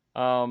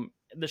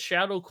 The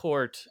Shadow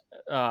Court,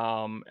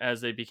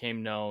 as they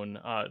became known,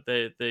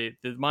 the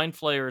Mind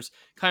Flayers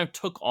kind of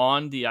took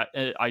on the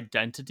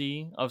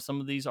identity of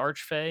some of these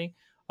Archfey,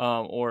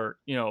 or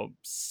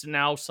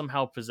now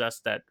somehow possess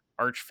that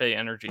Archfey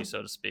energy,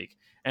 so to speak.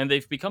 And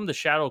they've become the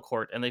Shadow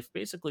Court, and they've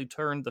basically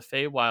turned the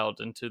Feywild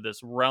into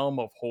this realm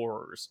of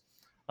horrors.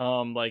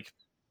 Like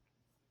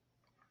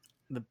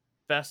the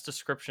best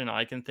description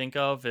I can think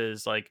of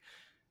is like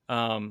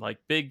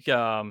big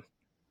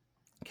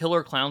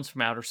killer clowns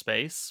from outer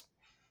space.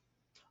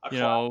 A You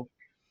clown. know,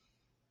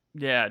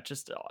 yeah,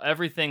 just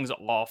everything's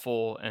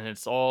awful, and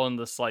it's all in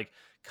this like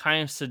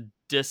kind of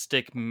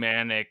sadistic,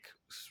 manic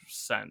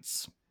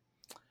sense.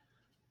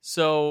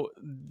 So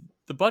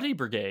the Buddy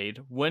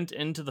Brigade went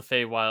into the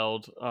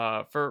Feywild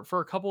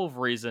for a couple of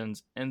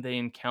reasons, and they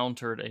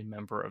encountered a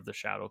member of the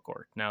Shadow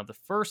Court. Now, the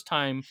first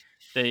time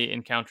they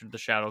encountered the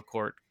Shadow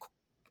Court,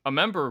 a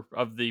member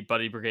of the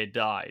Buddy Brigade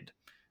died.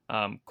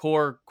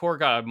 Core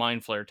got a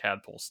Mind Flare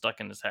tadpole stuck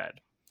in his head.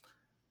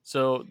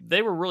 So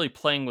they were really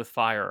playing with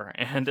fire,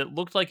 and it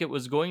looked like it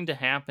was going to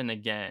happen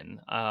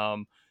again.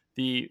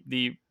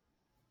 The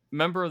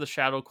member of the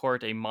Shadow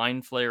Court, a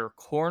Mind Flayer,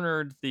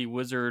 cornered the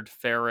wizard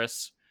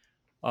Ferris.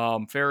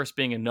 Ferris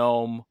being a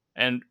gnome,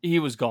 and he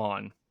was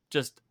gone.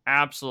 Just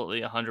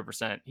absolutely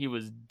 100%. He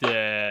was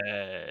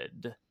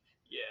dead.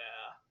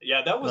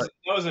 Yeah, that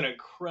was an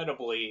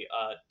incredibly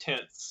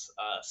tense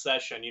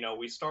session.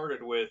 We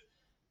started with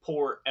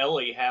poor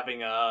Ellie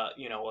having a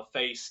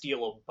Fey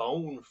steal a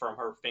bone from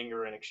her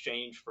finger in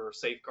exchange for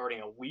safeguarding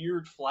a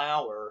weird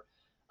flower.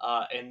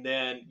 And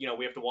then,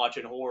 we have to watch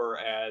in horror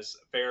as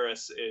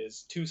Ferris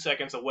is 2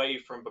 seconds away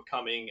from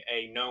becoming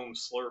a gnome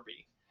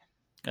Slurpee.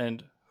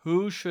 And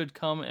who should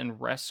come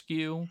and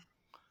rescue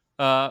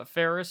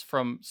Ferris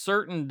from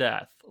certain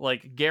death?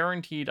 Like,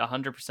 guaranteed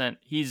 100%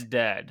 he's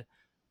dead.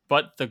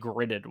 But the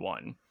gridded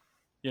one,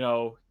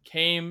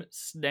 came,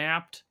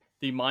 snapped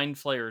the Mind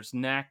Flayer's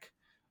neck,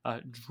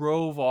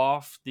 drove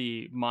off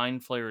the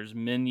Mind Flayer's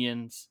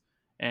minions,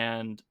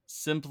 and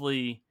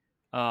simply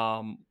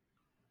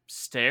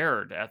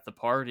stared at the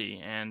party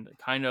and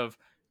kind of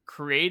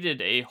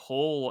created a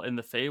hole in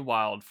the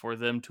Feywild for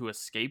them to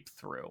escape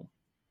through.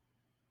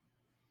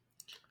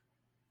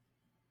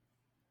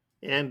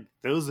 And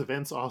those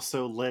events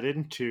also led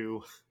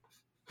into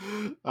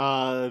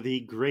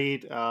the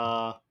great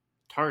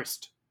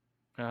Tarst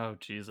Oh,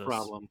 Jesus.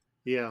 problem.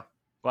 Yeah.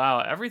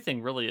 Wow,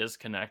 everything really is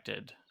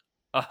connected.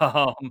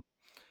 Um,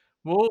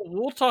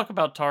 we'll talk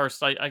about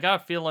Tarst. I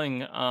got a feeling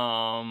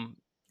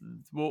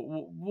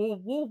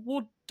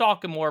we'll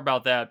talk more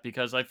about that,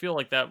 because I feel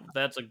like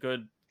that's a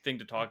good thing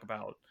to talk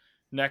about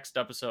next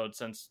episode,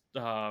 since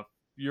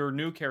your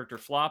new character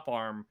Flop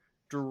Arm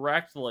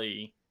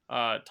directly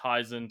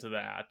ties into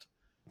that,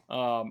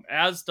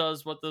 as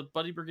does what the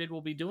Buddy Brigade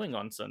will be doing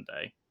on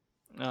Sunday.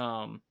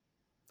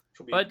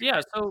 But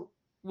yeah, so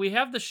we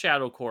have the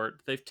Shadow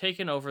Court. They've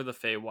taken over the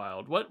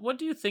Feywild. What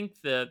do you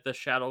think the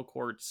Shadow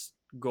Court's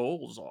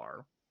goals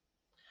are?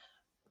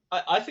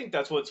 I think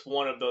that's what's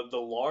one of the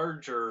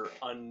larger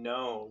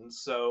unknowns.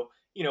 So,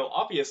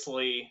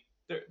 obviously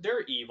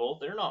they're evil.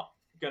 They're not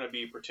going to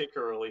be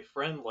particularly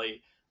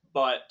friendly,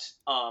 but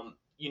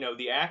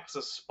the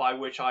axis by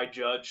which I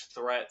judge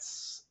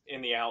threats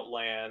in the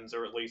Outlands,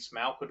 or at least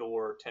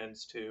Malcador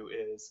tends to,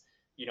 is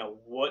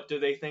what do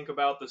they think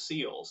about the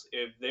seals?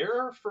 If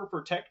they're for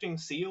protecting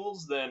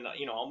seals, then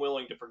I'm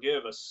willing to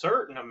forgive a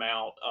certain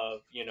amount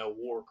of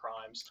war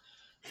crimes.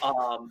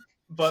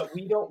 But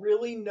we don't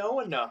really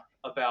know enough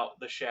about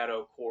the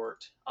Shadow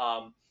Court.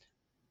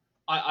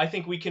 I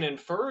think we can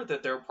infer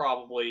that they're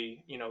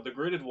probably, the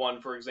gridded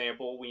one, for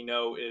example, we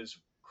know is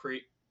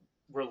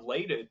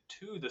related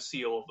to the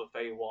seal of the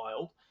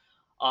Feywild.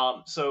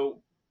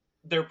 So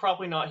they're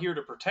probably not here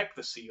to protect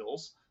the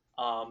seals.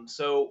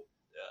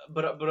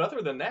 But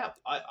other than that,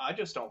 I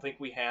just don't think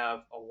we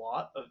have a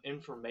lot of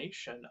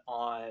information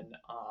on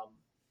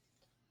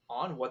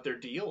what their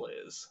deal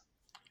is.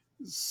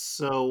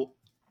 So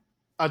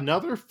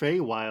another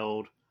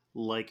Feywild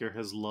liker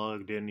has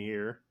logged in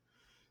here.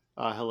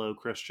 Hello,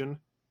 Christian.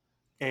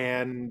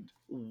 And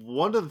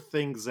one of the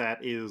things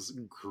that is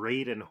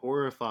great and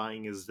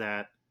horrifying is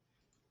that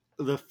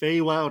the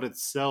Feywild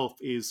itself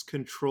is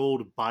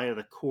controlled by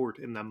the court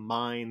and the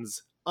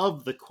minds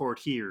of the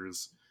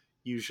courtiers,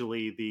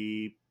 usually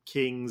the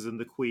kings and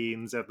the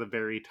queens at the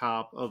very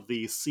top of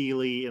the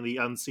Seelie and the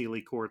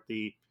Unseelie court,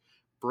 the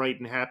bright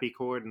and happy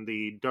court and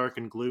the dark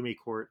and gloomy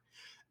court.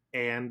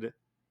 And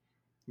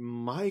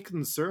my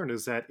concern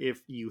is that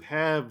if you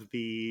have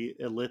the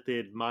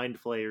Illithid Mind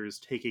Flayers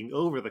taking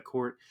over the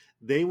court,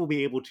 they will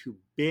be able to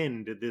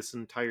bend this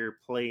entire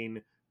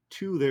plane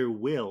to their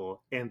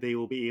will, and they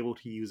will be able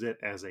to use it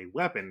as a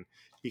weapon.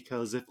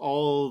 Because if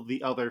all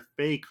the other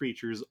Fey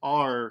creatures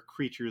are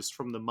creatures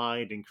from the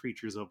mind and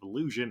creatures of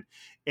illusion,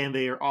 and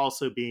they are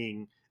also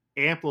being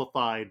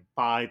amplified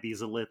by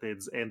these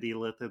Illithids, and the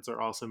Illithids are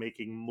also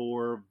making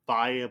more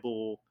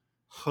viable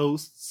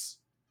hosts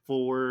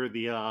for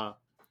the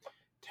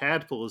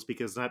tadpoles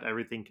because not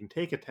everything can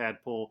take a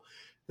tadpole,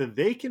 then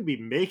they can be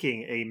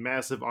making a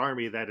massive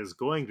army that is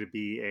going to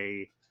be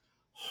a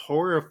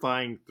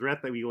horrifying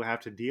threat that we will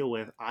have to deal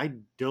with. I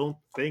don't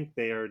think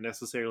they are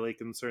necessarily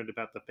concerned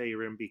about the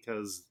Faerun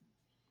because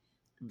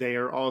they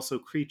are also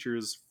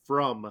creatures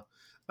from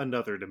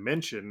another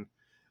dimension.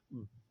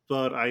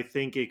 But I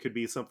think it could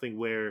be something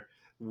where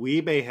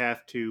we may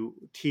have to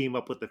team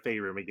up with the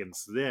Faerun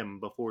against them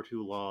before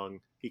too long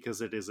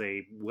because it is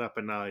a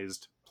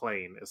weaponized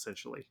plane,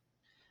 essentially.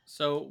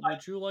 So,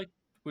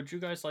 would you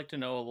guys like to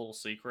know a little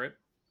secret?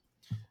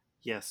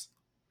 Yes.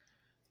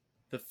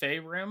 The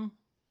Faerun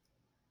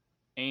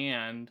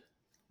and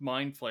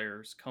Mind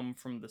Flayers come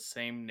from the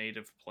same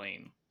native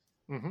plane.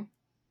 Mm-hmm.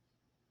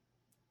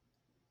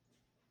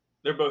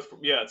 They're both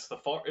it's the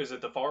far. Is it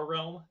the Far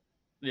Realm?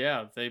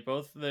 Yeah, they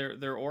both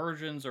their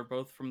origins are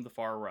both from the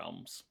Far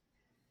Realms.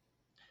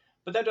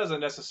 But that doesn't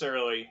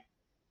necessarily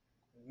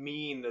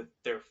mean that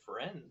they're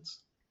friends.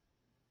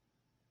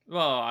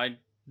 Well,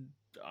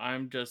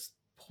 I'm just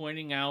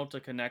pointing out a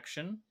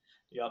connection.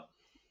 Yep.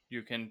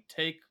 You can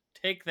take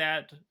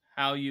that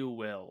how you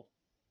will.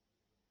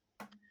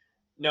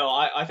 No,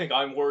 I think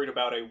I'm worried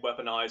about a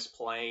weaponized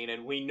plane,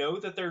 and we know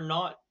that they're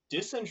not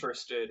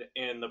disinterested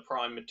in the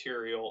prime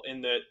material,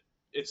 in that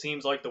it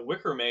seems like the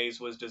Wicker Maze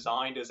was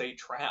designed as a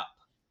trap,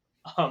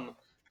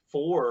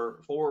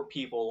 for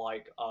people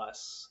like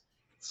us.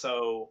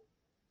 So,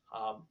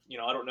 I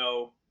don't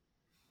know,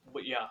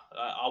 but yeah,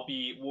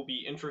 we'll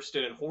be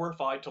interested and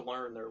horrified to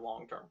learn their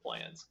long term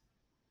plans.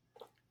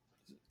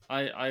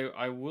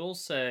 I will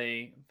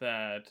say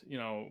that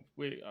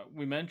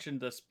we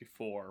mentioned this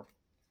before,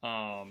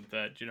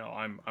 that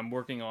I'm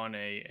working on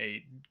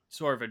a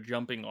sort of a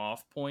jumping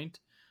off point.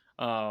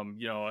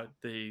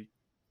 The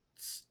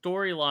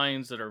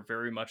storylines that are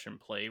very much in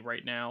play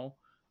right now,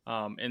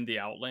 in the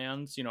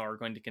Outlands, are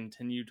going to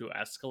continue to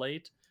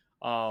escalate.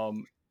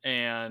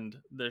 And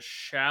the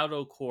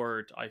Shadow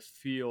Court, I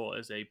feel,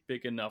 is a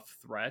big enough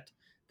threat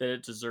that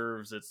it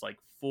deserves its like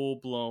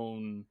full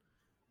blown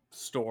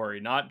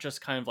story, not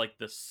just kind of like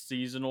the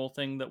seasonal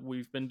thing that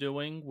we've been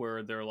doing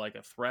where they're like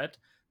a threat.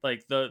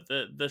 Like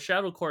the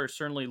Shadow Court is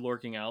certainly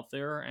lurking out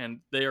there,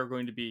 and they are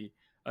going to be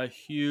a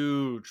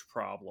huge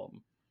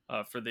problem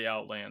for the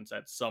Outlands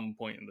at some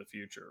point in the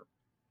future.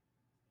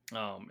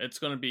 It's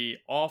going to be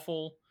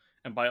awful,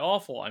 and by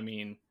awful I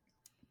mean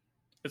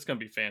it's going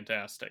to be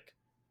fantastic.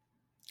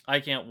 I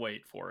can't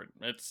wait for it.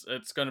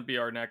 It's going to be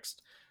our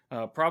next,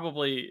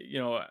 probably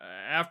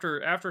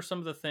after some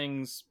of the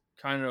things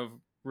kind of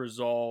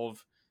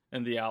resolve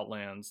in the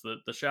Outlands.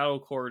 The Shadow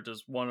Court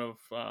is one of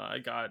I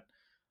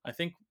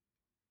think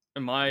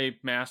in my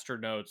master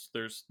notes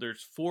there's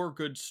 4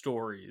 good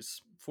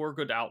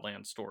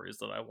Outland stories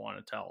that I want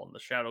to tell, and the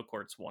Shadow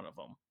Court's one of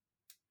them.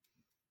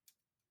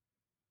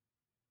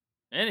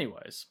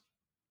 Anyways,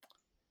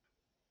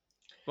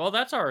 well,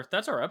 that's our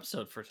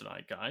episode for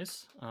tonight,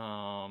 guys.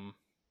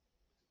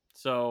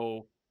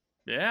 So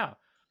yeah.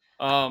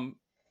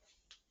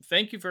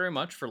 Thank you very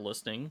much for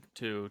listening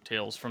to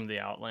Tales from the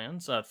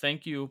Outlands.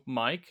 Thank you,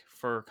 Mike,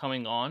 for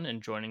coming on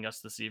and joining us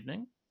this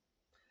evening.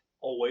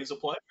 Always a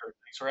pleasure.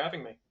 Thanks for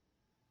having me.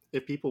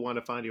 If people want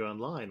to find you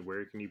online,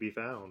 where can you be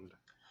found?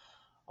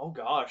 Oh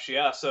gosh,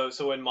 yeah. So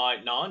in my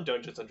non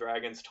Dungeons and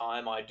Dragons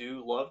time, I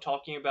do love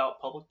talking about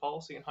public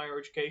policy and higher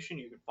education.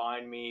 You can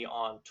find me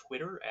on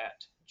Twitter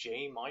at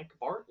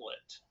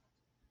jmikebartlett.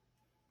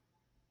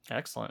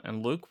 Excellent.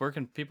 And Luke, where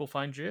can people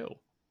find you?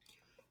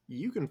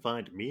 You can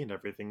find me and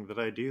everything that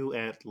I do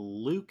at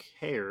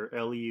lukeherr,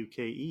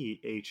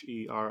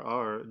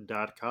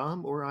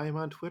 LUKEHERR.com, or I am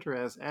on Twitter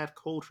as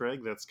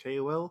 @Koltreg, that's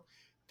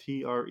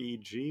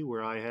KOLTREG,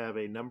 where I have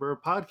a number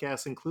of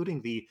podcasts,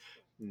 including the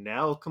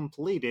now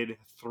completed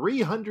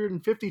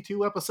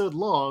 352 episode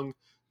long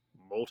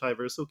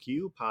Multiversal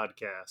Q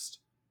podcast.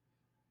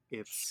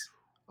 It's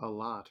a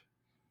lot.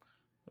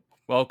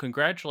 Well,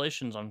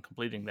 congratulations on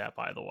completing that,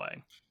 by the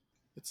way.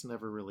 It's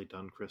never really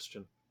done,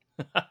 Christian.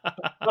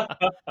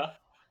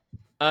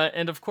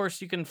 And of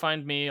course, you can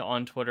find me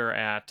on Twitter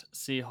at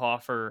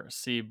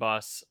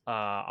CHofferCBus.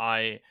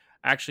 I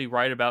actually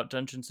write about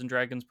Dungeons and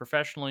Dragons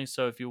professionally,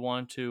 so if you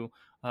want to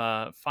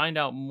find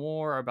out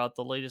more about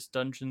the latest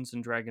Dungeons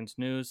and Dragons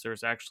news,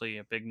 there's actually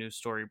a big news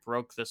story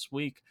broke this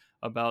week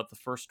about the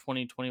first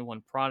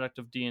 2021 product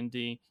of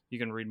D&D. You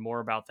can read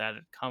more about that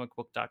at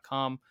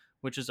comicbook.com,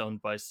 which is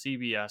owned by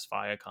CBS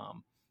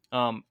Viacom.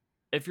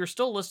 If you're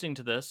still listening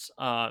to this,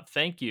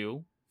 thank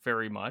you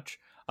very much.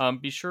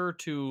 Be sure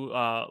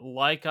to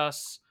like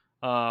us,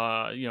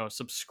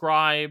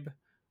 subscribe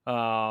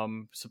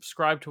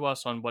to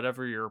us on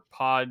whatever your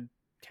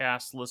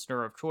podcast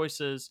listener of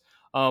choice is.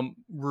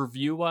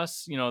 Review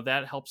us.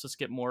 That helps us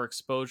get more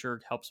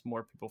exposure, helps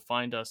more people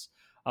find us.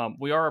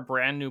 We are a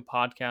brand new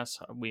podcast.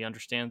 We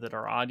understand that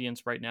our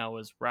audience right now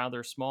is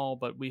rather small,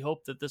 but we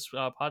hope that this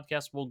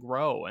podcast will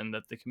grow and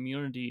that the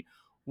community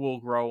will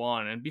grow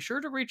on. And be sure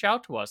to reach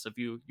out to us if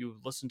you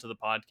listen to the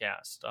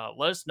podcast.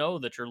 Let us know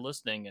that you're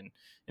listening and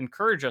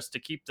encourage us to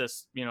keep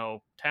this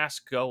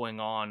task going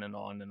on and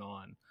on and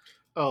on.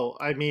 Oh,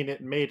 I mean,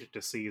 it made it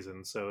to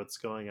season, so it's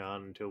going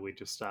on until we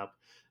just stop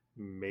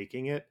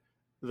making it.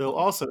 Though,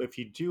 also, if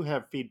you do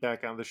have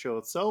feedback on the show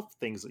itself,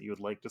 things that you would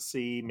like to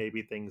see,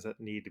 maybe things that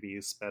need to be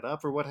sped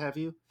up or what have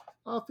you,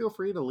 feel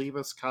free to leave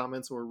us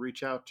comments or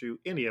reach out to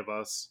any of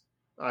us,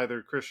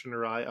 either Christian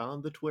or I,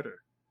 on the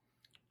Twitter.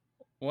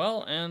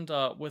 Well, and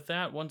with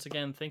that, once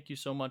again, thank you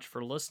so much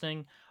for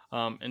listening.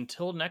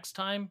 Until next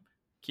time,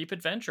 keep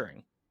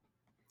adventuring.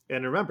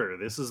 And remember,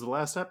 this is the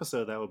last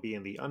episode that will be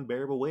in the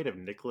Unbearable Weight of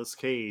Nicolas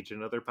Cage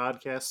and other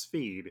podcasts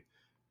feed,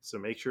 so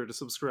make sure to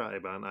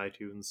subscribe on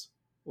iTunes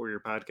or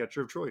your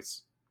podcatcher of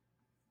choice.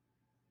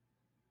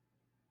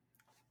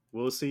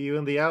 We'll see you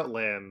in the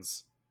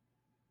Outlands.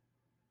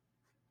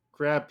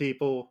 Crab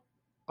people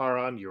are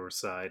on your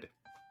side.